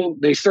so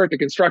they start the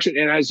construction.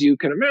 And as you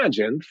can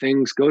imagine,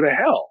 things go to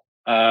hell.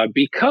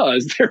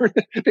 Because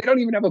they don't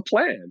even have a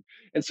plan.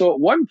 And so at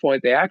one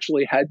point, they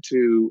actually had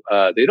to,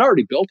 they'd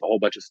already built a whole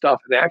bunch of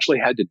stuff, and they actually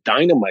had to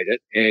dynamite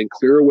it and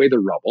clear away the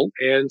rubble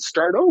and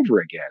start over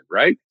again,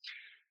 right?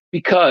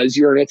 Because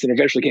Jorn Utzon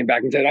eventually came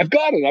back and said, I've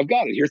got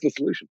it, here's the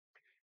solution.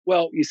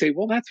 Well, you say,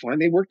 well, that's fine,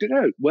 they worked it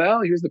out.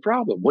 Well, here's the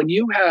problem. When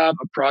you have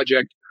a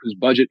project whose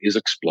budget is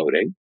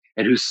exploding,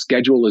 and whose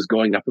schedule is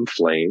going up in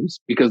flames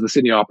because the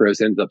Sydney Opera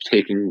House ends up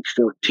taking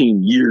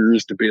 14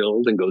 years to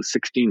build and goes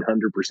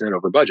 1,600%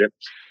 over budget.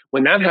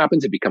 When that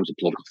happens, it becomes a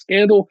political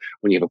scandal.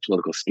 When you have a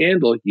political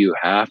scandal, you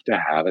have to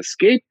have a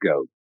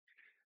scapegoat.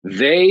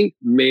 They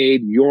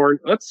made Jorn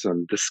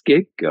Utzon the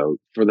scapegoat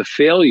for the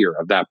failure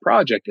of that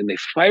project, and they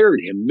fired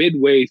him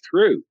midway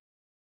through.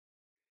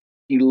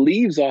 He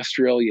leaves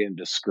Australia in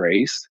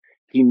disgrace.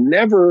 He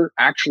never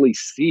actually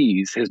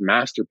sees his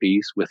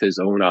masterpiece with his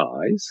own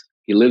eyes.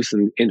 He lives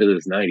into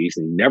his 90s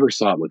and he never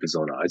saw it with his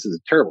own eyes. It's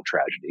a terrible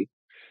tragedy.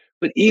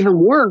 But even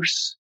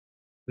worse,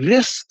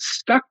 this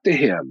stuck to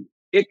him.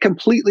 It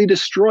completely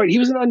destroyed. He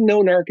was an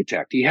unknown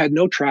architect. He had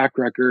no track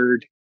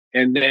record.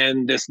 And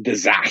then this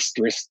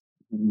disastrous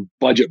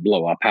budget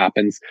blow up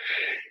happens.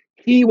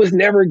 He was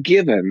never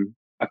given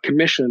a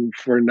commission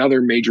for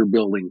another major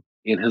building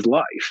in his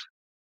life.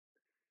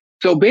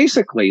 So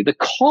basically, the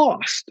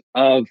cost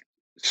of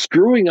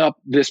screwing up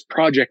this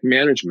project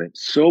management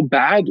so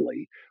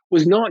badly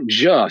was not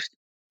just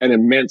an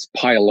immense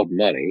pile of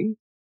money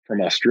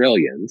from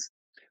Australians.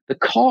 The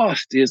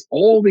cost is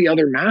all the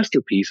other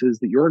masterpieces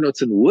that Jorn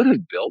Utzon would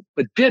have built,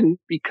 but didn't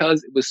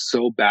because it was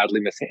so badly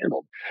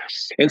mishandled.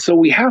 And so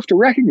we have to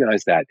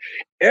recognize that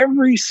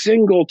every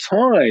single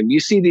time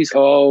you see these,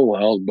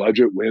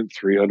 budget went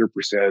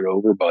 300%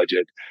 over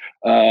budget,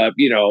 and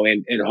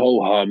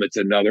ho hum, it's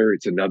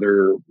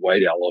another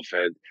white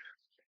elephant.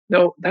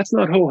 No, that's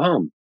not ho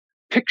hum.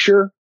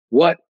 Picture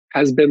what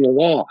has been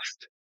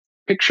lost.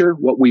 Picture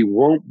what we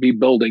won't be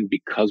building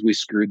because we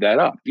screwed that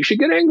up. You should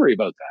get angry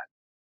about that.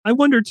 I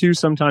wonder too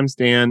sometimes,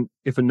 Dan,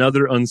 if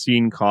another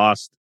unseen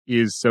cost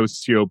is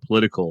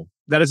socio-political.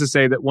 That is to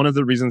say that one of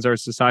the reasons our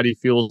society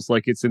feels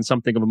like it's in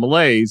something of a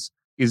malaise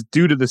is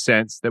due to the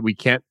sense that we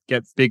can't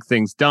get big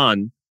things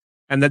done,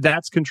 and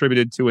that's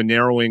contributed to a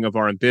narrowing of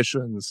our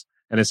ambitions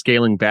and a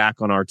scaling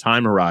back on our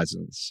time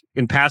horizons.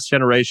 In past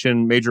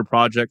generation, major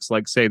projects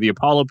like, say, the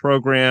Apollo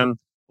program,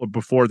 or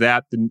before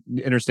that, the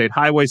interstate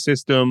highway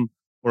system,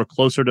 or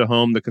closer to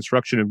home, the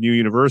construction of new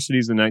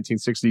universities in the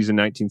 1960s and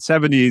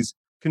 1970s,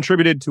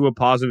 contributed to a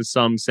positive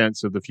some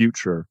sense of the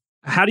future.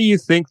 How do you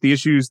think the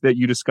issues that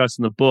you discuss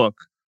in the book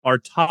are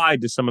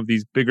tied to some of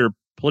these bigger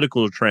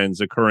political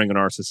trends occurring in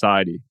our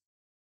society?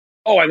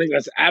 Oh, I think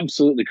that's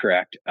absolutely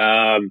correct.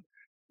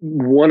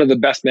 One of the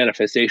best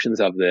manifestations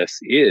of this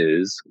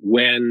is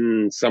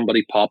when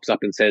somebody pops up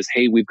and says,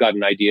 hey, we've got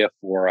an idea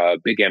for a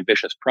big,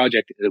 ambitious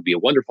project. It'll be a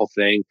wonderful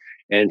thing.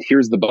 And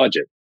here's the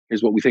budget.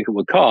 Here's what we think it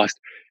would cost.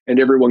 And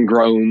everyone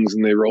groans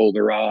and they roll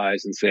their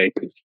eyes and say,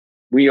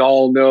 we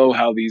all know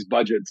how these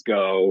budgets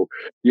go.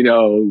 You're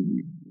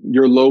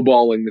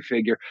lowballing the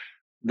figure.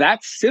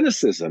 That's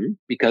cynicism,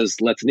 because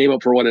let's name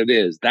it for what it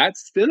is. That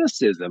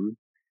cynicism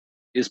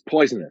is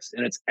poisonous.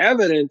 And it's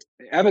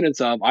evidence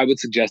of, I would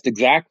suggest,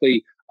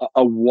 exactly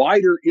a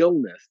wider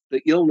illness,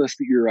 the illness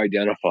that you're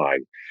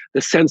identifying,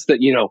 the sense that,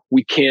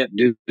 we can't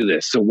do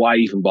this. So why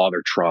even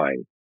bother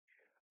trying?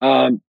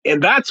 And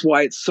that's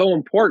why it's so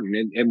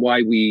important, and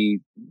why we,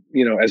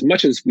 as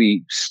much as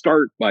we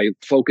start by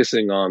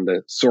focusing on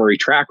the sorry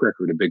track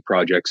record of big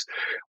projects,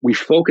 we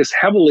focus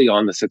heavily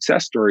on the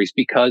success stories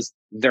because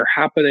they're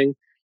happening,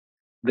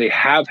 they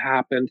have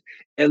happened,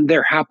 and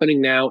they're happening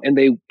now, and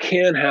they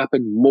can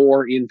happen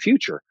more in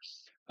future.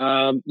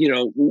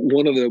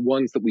 One of the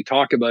ones that we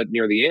talk about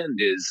near the end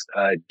is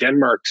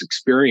Denmark's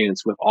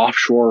experience with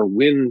offshore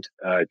wind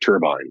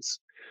turbines.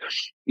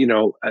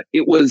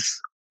 It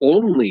was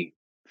only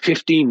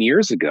 15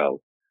 years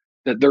ago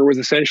that there was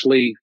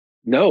essentially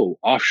no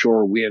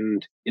offshore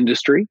wind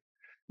industry.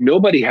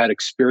 Nobody had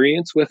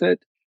experience with it.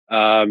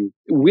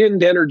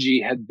 Wind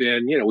energy had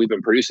been, we've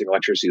been producing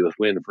electricity with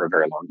wind for a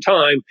very long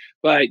time,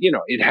 but,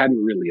 it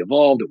hadn't really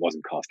evolved. It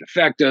wasn't cost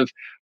effective.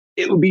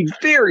 It would be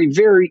very,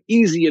 very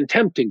easy and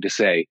tempting to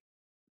say,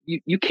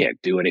 you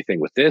can't do anything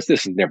with this.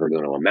 This is never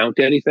going to amount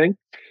to anything.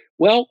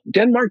 Well,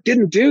 Denmark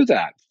didn't do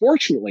that.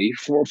 Fortunately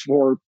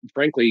for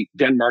frankly,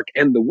 Denmark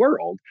and the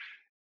world,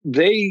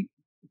 they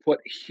put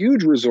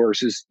huge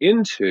resources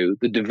into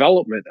the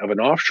development of an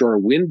offshore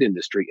wind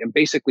industry and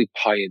basically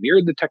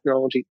pioneered the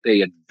technology.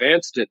 They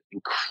advanced it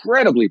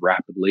incredibly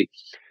rapidly.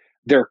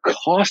 Their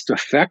cost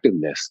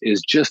effectiveness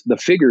is just, the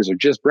figures are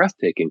just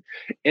breathtaking.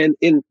 And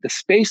in the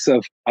space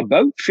of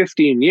about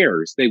 15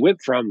 years, they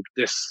went from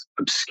this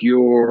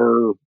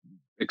obscure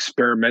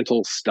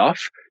experimental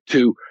stuff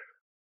to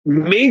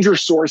major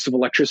source of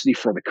electricity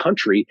for the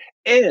country,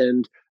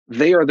 and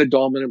they are the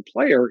dominant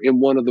player in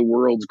one of the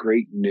world's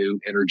great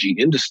new energy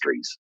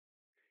industries.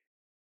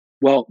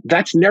 Well,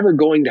 that's never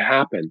going to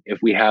happen if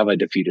we have a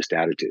defeatist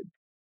attitude.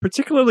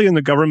 Particularly in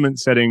the government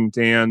setting,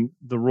 Dan,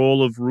 the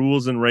role of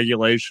rules and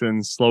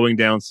regulations slowing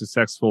down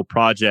successful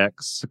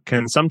projects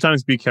can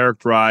sometimes be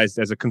characterized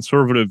as a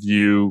conservative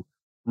view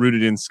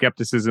rooted in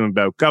skepticism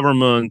about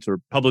government or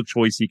public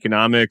choice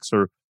economics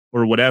or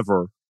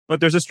whatever.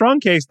 But there's a strong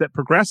case that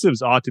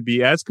progressives ought to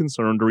be as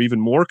concerned or even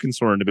more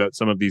concerned about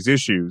some of these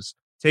issues.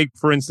 Take,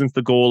 for instance,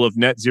 the goal of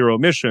net zero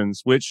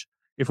emissions, which,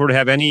 if we're to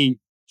have any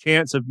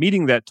chance of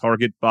meeting that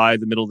target by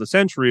the middle of the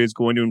century, is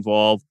going to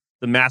involve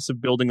the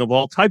massive building of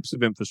all types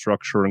of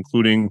infrastructure,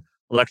 including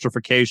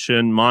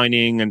electrification,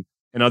 mining, and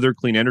other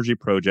clean energy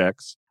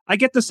projects. I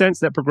get the sense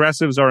that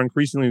progressives are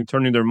increasingly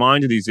turning their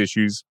mind to these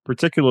issues,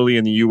 particularly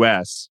in the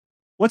US.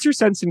 What's your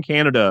sense in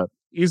Canada?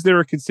 Is there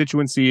a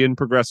constituency in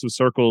progressive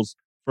circles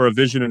for a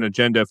vision and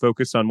agenda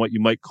focused on what you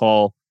might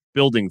call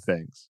building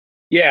things?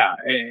 Yeah,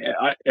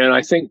 and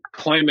I think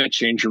climate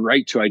change, you're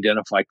right to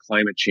identify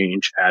climate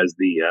change as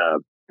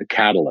the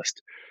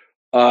catalyst.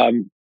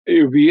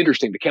 It would be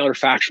interesting. The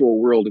counterfactual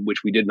world in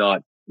which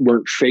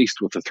weren't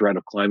faced with the threat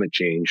of climate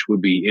change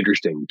would be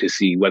interesting to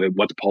see what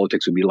the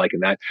politics would be like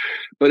in that.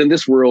 But in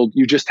this world,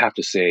 you just have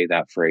to say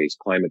that phrase,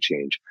 climate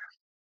change.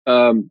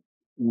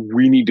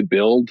 We need to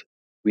build.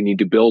 We need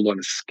to build on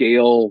a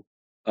scale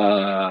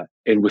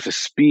and with a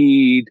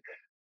speed,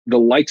 the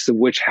likes of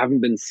which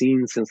haven't been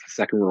seen since the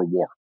Second World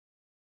War.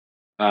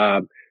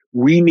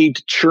 We need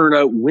to churn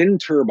out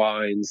wind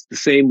turbines the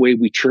same way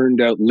we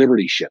churned out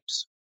Liberty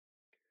ships.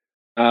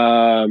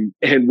 And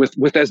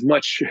with as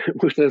much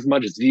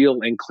zeal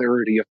and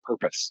clarity of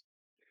purpose.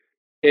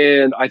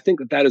 And I think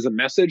that is a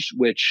message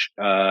which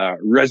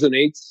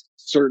resonates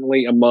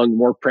certainly among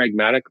more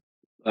pragmatic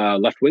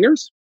left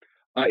wingers.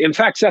 In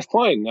fact, Seth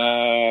Klein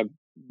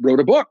wrote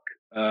a book,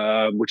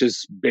 which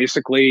is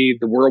basically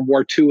the World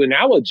War II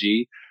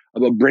analogy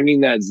about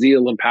bringing that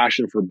zeal and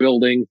passion for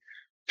building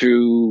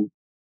to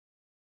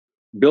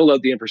build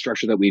out the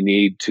infrastructure that we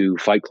need to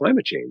fight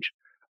climate change.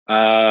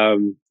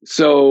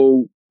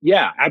 So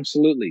yeah,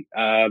 absolutely.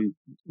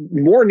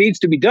 More needs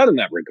to be done in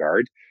that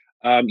regard.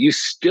 You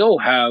still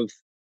have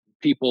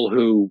people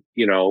who,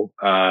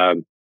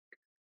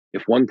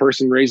 if one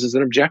person raises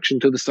an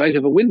objection to the site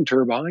of a wind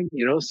turbine,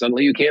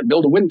 suddenly you can't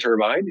build a wind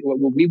turbine.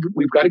 Well,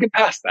 we've got to get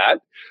past that.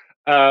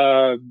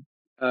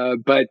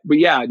 But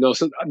yeah, no.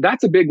 So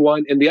that's a big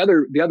one. And the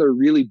other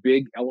really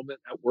big element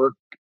at work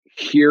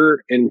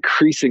here,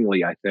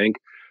 increasingly, I think,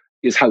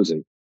 is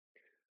housing.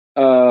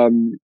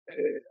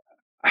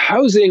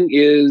 Housing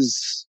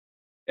is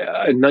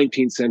a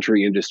 19th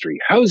century industry.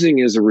 Housing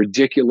is a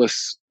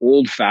ridiculous,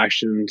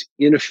 old-fashioned,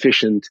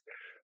 inefficient,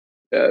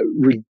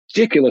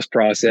 ridiculous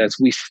process.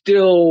 We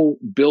still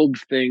build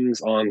things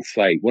on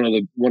site. One of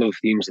the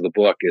themes of the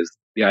book is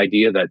the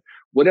idea that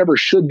whatever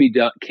should be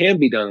done, can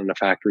be done in a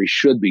factory,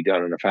 should be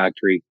done in a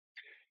factory.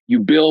 You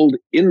build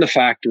in the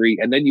factory,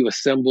 and then you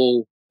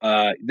assemble.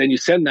 Then you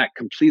send that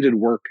completed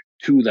work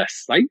to the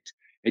site,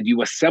 and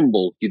you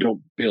assemble. You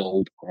don't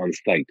build on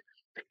site.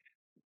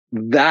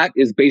 That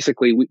is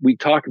basically, we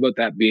talk about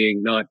that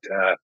being not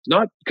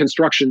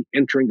construction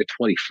entering the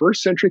 21st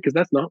century, because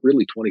that's not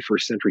really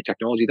 21st century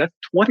technology. That's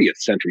 20th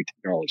century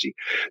technology.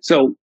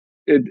 So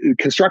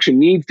construction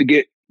needs to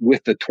get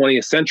with the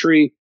 20th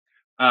century.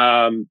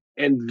 And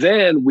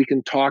then we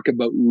can talk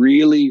about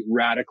really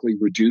radically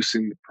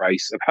reducing the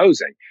price of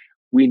housing.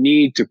 We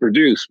need to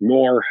produce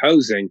more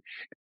housing.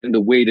 And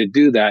the way to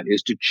do that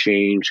is to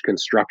change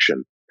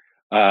construction.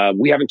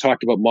 We haven't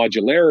talked about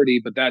modularity,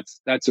 but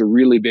that's a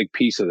really big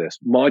piece of this.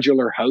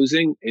 Modular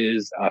housing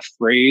is a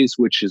phrase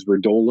which is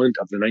redolent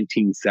of the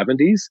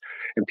 1970s.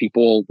 And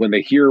people, when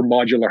they hear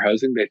modular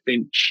housing, they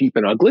think cheap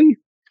and ugly.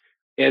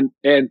 And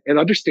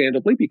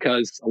understandably,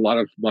 because a lot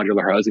of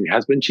modular housing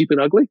has been cheap and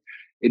ugly,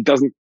 it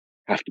doesn't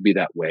have to be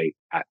that way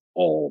at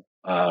all.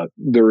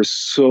 There is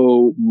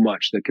so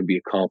much that can be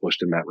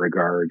accomplished in that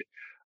regard.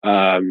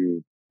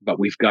 But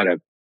we've got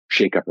to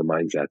shake up our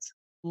mindsets.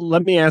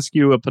 Let me ask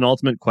you a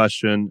penultimate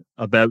question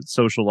about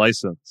social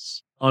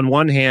license. On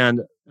one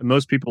hand,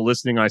 most people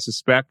listening, I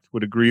suspect,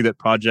 would agree that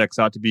projects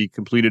ought to be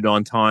completed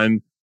on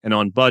time and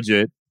on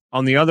budget.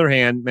 On the other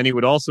hand, many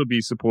would also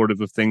be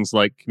supportive of things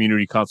like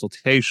community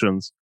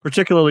consultations,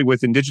 particularly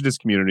with Indigenous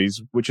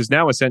communities, which is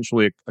now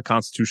essentially a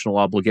constitutional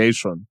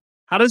obligation.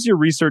 How does your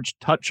research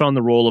touch on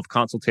the role of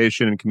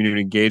consultation and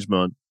community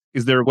engagement?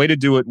 Is there a way to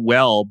do it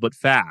well but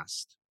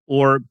fast?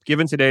 Or,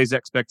 given today's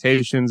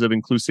expectations of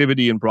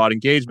inclusivity and broad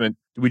engagement,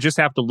 do we just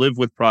have to live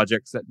with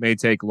projects that may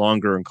take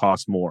longer and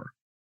cost more?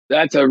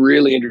 That's a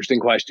really interesting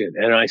question.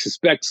 And I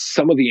suspect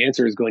some of the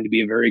answer is going to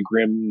be a very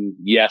grim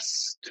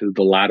yes to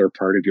the latter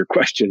part of your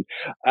question.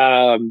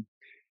 When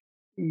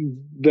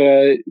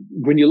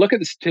you look at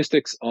the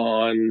statistics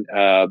on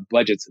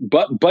budgets,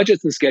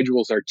 budgets and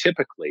schedules are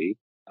typically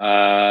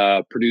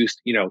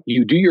produced,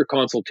 you do your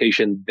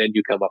consultation, then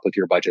you come up with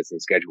your budgets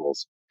and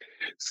schedules.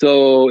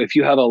 So if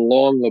you have a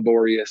long,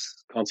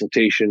 laborious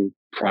consultation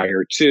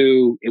prior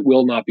to, it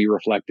will not be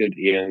reflected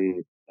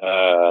in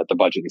the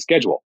budget and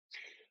schedule.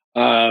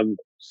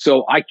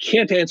 So I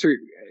can't answer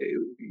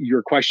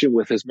your question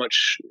with as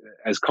much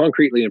as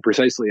concretely and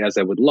precisely as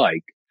I would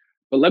like.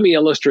 But let me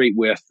illustrate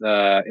with,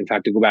 in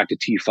fact, to go back to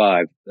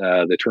T5,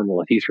 the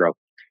terminal at Heathrow.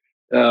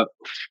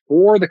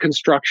 For the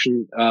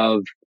construction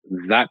of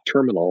that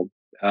terminal,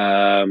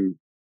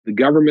 the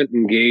government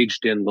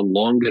engaged in the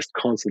longest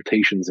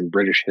consultations in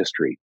British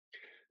history.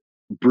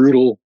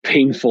 Brutal,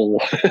 painful.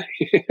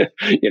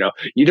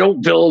 You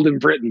don't build in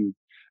Britain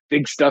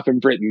big stuff in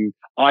Britain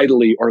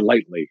idly or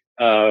lightly.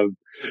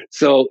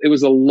 So it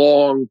was a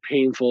long,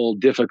 painful,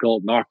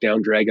 difficult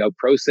knockdown, drag out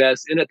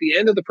process. And at the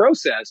end of the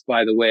process,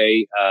 by the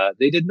way,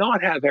 they did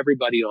not have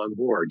everybody on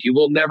board. You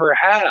will never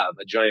have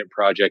a giant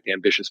project,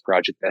 ambitious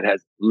project that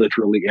has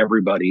literally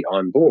everybody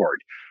on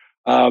board.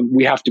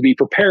 We have to be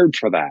prepared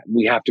for that.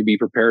 We have to be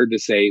prepared to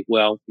say,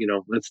 well,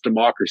 that's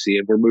democracy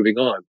and we're moving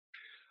on.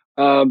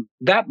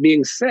 That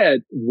being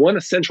said, one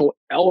essential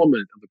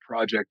element of the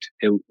project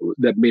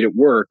that made it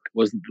work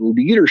was the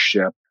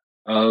leadership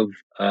of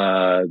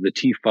the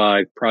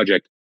T5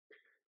 project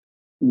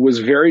was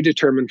very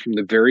determined from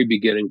the very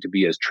beginning to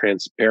be as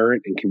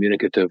transparent and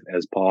communicative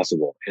as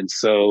possible. And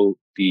so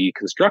the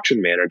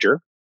construction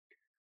manager,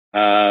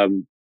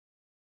 an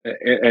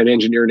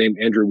engineer named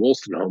Andrew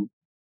Wolstenholme,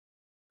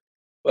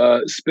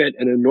 spent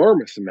an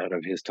enormous amount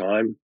of his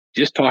time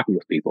just talking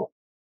with people.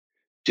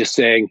 Just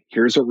saying,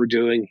 here's what we're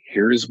doing.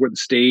 Here's what the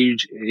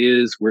stage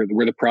is, where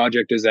the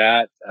project is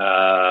at.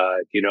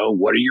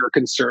 What are your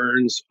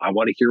concerns? I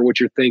want to hear what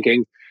you're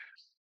thinking.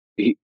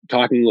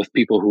 Talking with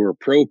people who are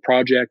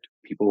pro-project,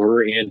 people who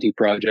are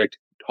anti-project,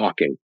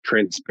 talking,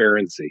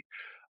 transparency.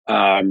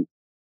 From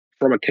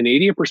a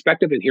Canadian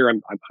perspective, and here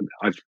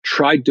I've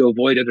tried to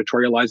avoid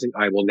editorializing.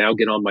 I will now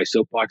get on my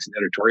soapbox and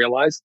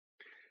editorialize.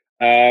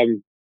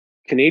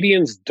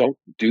 Canadians don't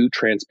do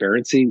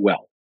transparency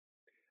well.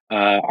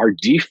 Our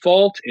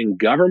default in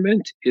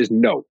government is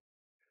no.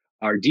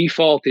 Our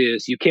default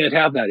is you can't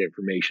have that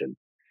information.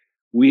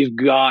 We've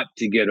got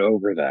to get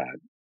over that.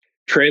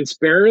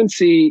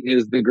 Transparency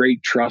is the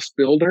great trust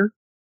builder.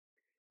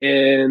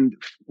 And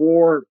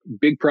for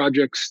big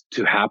projects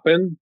to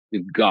happen,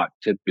 we've got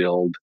to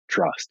build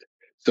trust.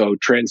 So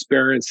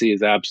transparency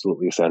is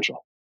absolutely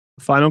essential.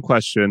 Final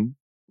question.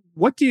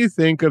 What do you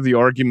think of the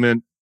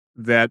argument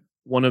that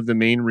one of the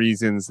main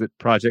reasons that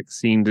projects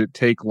seem to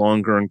take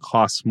longer and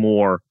cost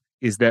more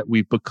is that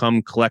we've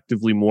become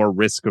collectively more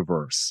risk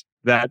averse?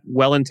 That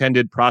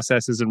well-intended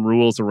processes and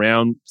rules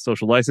around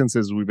social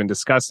licenses we've been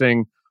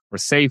discussing, or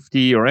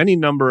safety, or any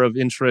number of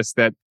interests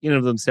that in and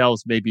of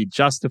themselves may be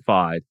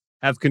justified,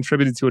 have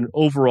contributed to an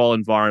overall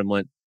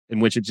environment in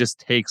which it just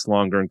takes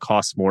longer and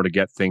costs more to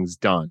get things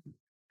done.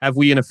 Have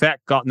we, in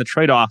effect, gotten the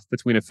trade-off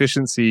between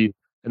efficiency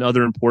and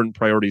other important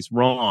priorities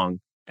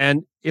wrong?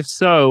 And if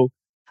so,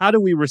 how do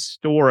we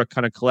restore a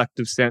kind of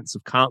collective sense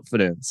of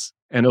confidence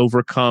and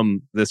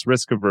overcome this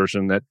risk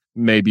aversion that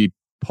may be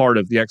part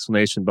of the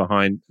explanation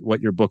behind what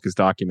your book is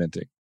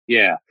documenting?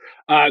 Yeah.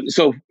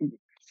 So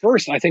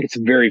first, I think it's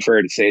very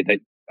fair to say that,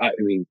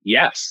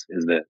 yes,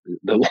 is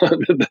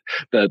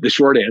the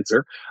short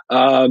answer.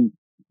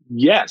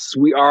 Yes,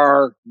 we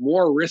are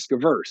more risk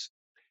averse.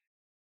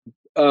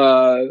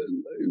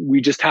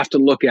 We just have to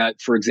look at,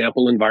 for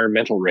example,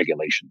 environmental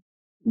regulation.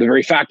 The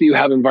very fact that you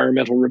have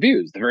environmental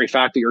reviews, the very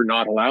fact that you're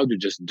not allowed to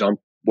just dump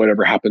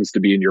whatever happens to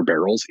be in your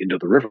barrels into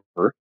the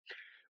river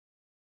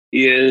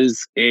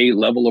is a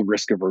level of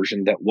risk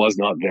aversion that was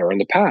not there in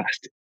the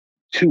past,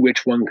 to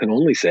which one can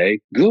only say,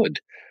 good.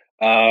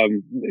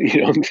 That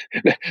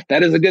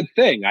is a good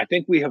thing. I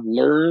think we have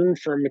learned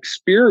from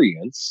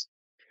experience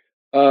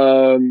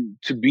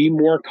to be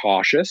more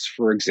cautious,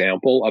 for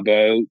example,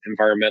 about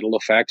environmental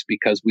effects,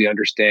 because we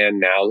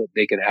understand now that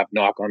they can have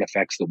knock-on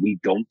effects that we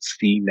don't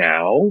see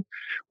now.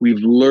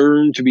 We've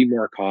learned to be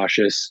more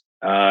cautious,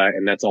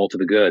 and that's all to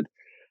the good.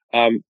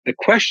 The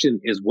question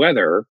is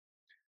whether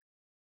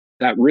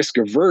that risk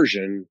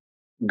aversion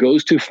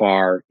goes too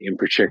far in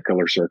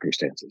particular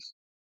circumstances.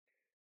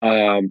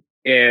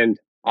 And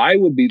I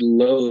would be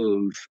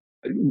loath.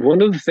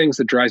 One of the things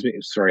that drives me,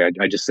 sorry,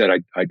 I just said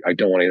I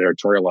don't want to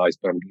editorialize,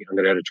 but I'm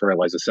going to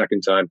editorialize a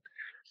second time.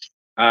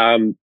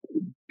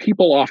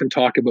 People often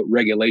talk about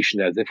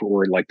regulation as if it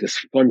were like this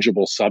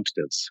fungible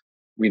substance.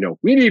 We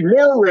need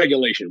more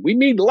regulation. We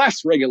need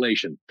less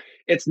regulation.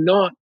 It's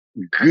not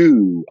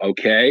goo,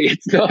 okay?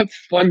 It's not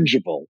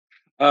fungible.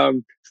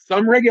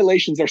 Some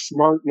regulations are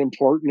smart and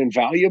important and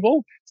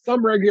valuable.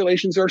 Some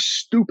regulations are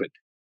stupid.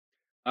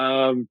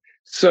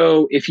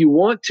 So if you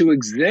want to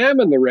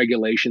examine the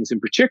regulations in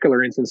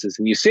particular instances,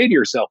 and you say to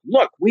yourself,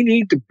 look, we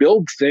need to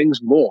build things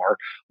more.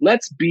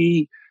 Let's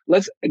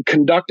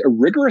conduct a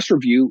rigorous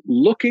review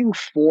looking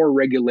for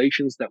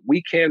regulations that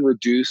we can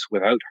reduce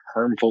without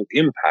harmful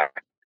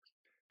impact.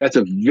 That's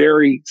a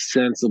very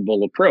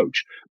sensible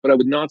approach, but I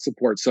would not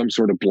support some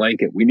sort of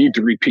blanket. We need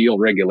to repeal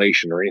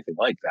regulation or anything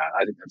like that.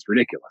 I think that's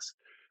ridiculous.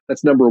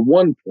 That's number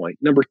one point.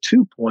 Number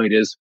 2 point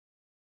is,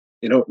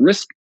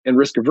 risk and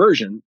risk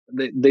aversion,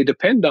 they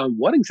depend on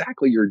what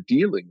exactly you're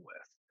dealing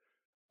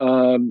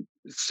with.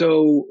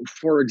 So,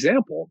 for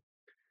example,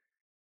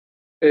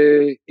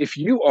 if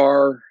you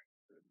are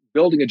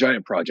building a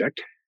giant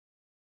project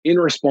in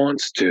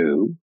response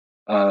to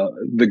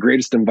the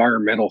greatest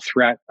environmental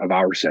threat of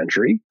our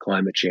century,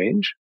 climate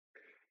change,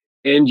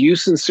 and you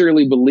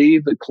sincerely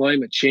believe that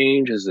climate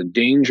change is a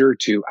danger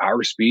to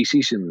our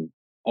species and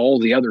all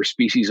the other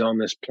species on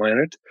this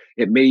planet,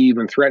 it may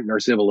even threaten our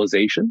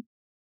civilization,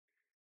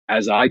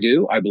 as I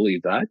do, I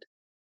believe that,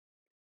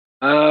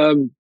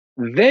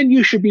 then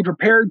you should be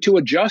prepared to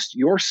adjust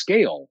your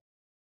scale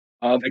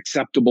of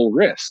acceptable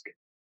risk,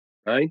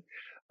 right?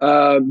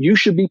 You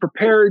should be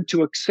prepared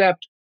to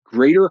accept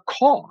greater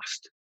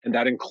cost, and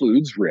that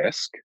includes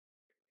risk,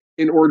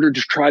 in order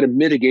to try to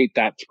mitigate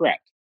that threat.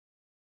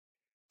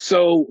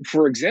 So,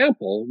 for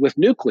example, with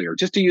nuclear,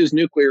 just to use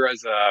nuclear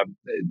as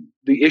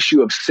the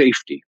issue of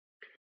safety,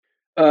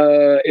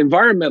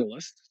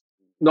 environmentalists,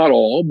 not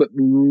all, but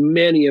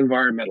many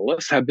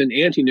environmentalists have been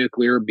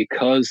anti-nuclear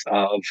because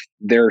of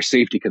their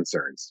safety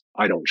concerns.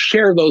 I don't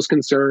share those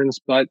concerns,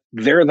 but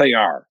there they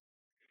are.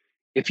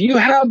 If you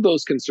have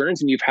those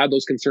concerns, and you've had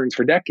those concerns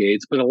for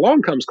decades, but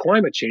along comes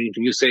climate change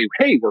and you say,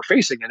 hey, we're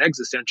facing an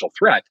existential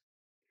threat,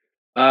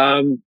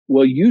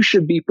 well, you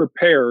should be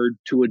prepared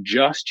to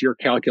adjust your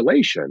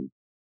calculation,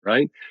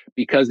 right?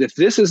 Because if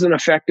this is an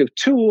effective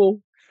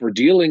tool for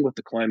dealing with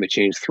the climate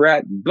change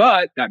threat,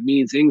 but that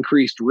means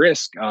increased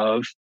risk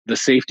of the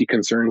safety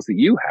concerns that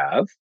you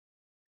have,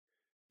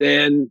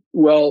 then,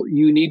 well,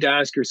 you need to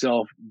ask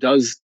yourself,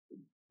 does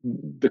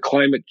the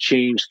climate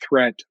change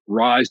threat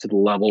rise to the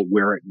level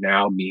where it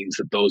now means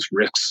that those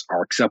risks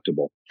are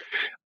acceptable?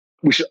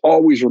 We should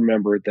always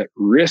remember that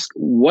risk,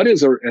 what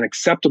is an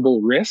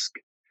acceptable risk,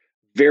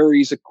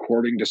 varies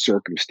according to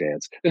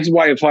circumstance. This is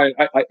why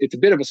it's a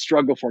bit of a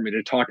struggle for me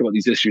to talk about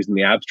these issues in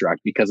the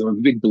abstract, because I'm a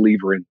big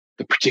believer in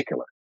the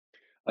particular.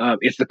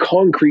 It's the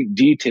concrete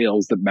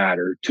details that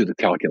matter to the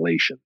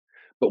calculation.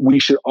 But we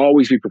should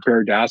always be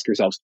prepared to ask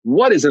ourselves,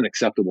 what is an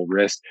acceptable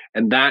risk?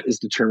 And that is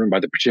determined by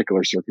the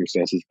particular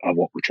circumstances of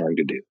what we're trying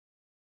to do.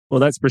 Well,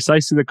 that's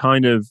precisely the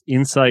kind of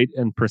insight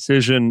and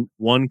precision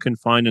one can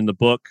find in the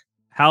book,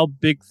 How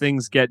Big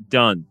Things Get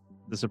Done,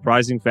 the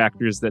surprising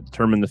factors that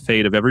determine the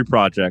fate of every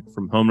project,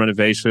 from home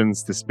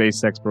renovations to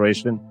space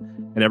exploration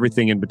and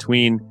everything in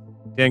between.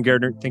 Dan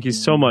Gardner, thank you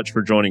so much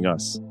for joining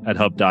us at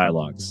Hub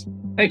Dialogues.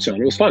 Thanks, John.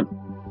 It was fun.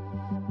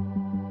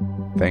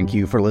 Thank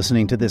you for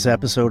listening to this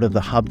episode of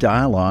the Hub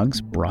Dialogues,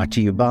 brought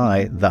to you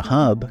by The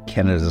Hub,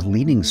 Canada's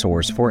leading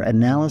source for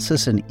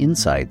analysis and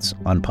insights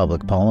on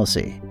public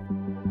policy.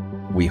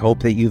 We hope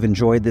that you've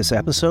enjoyed this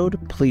episode.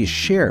 Please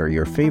share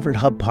your favorite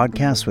Hub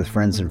podcasts with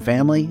friends and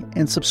family,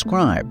 and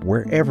subscribe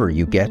wherever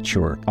you get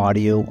your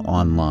audio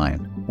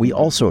online. We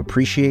also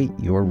appreciate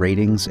your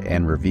ratings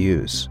and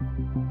reviews.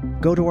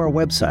 Go to our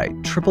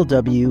website,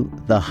 www.thehub.ca.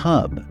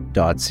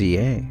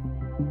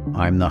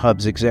 I'm the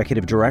Hub's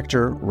Executive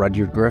Director,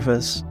 Rudyard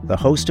Griffiths. The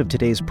host of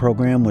today's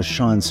program was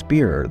Sean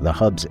Spear, the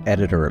Hub's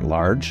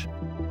Editor-at-Large.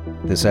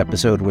 This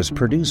episode was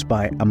produced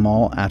by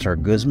Amal Attar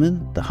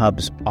Guzman. The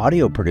Hub's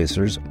audio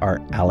producers are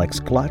Alex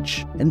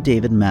Klutch and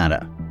David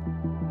Matta.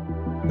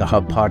 The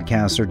Hub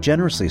podcasts are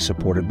generously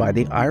supported by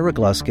the Ira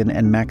Gluskin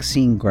and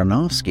Maxine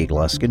Granovsky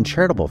Gluskin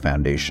Charitable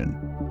Foundation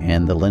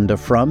and the Linda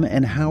Frum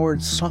and Howard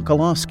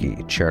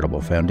Sokolowski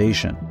Charitable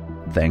Foundation.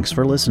 Thanks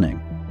for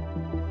listening.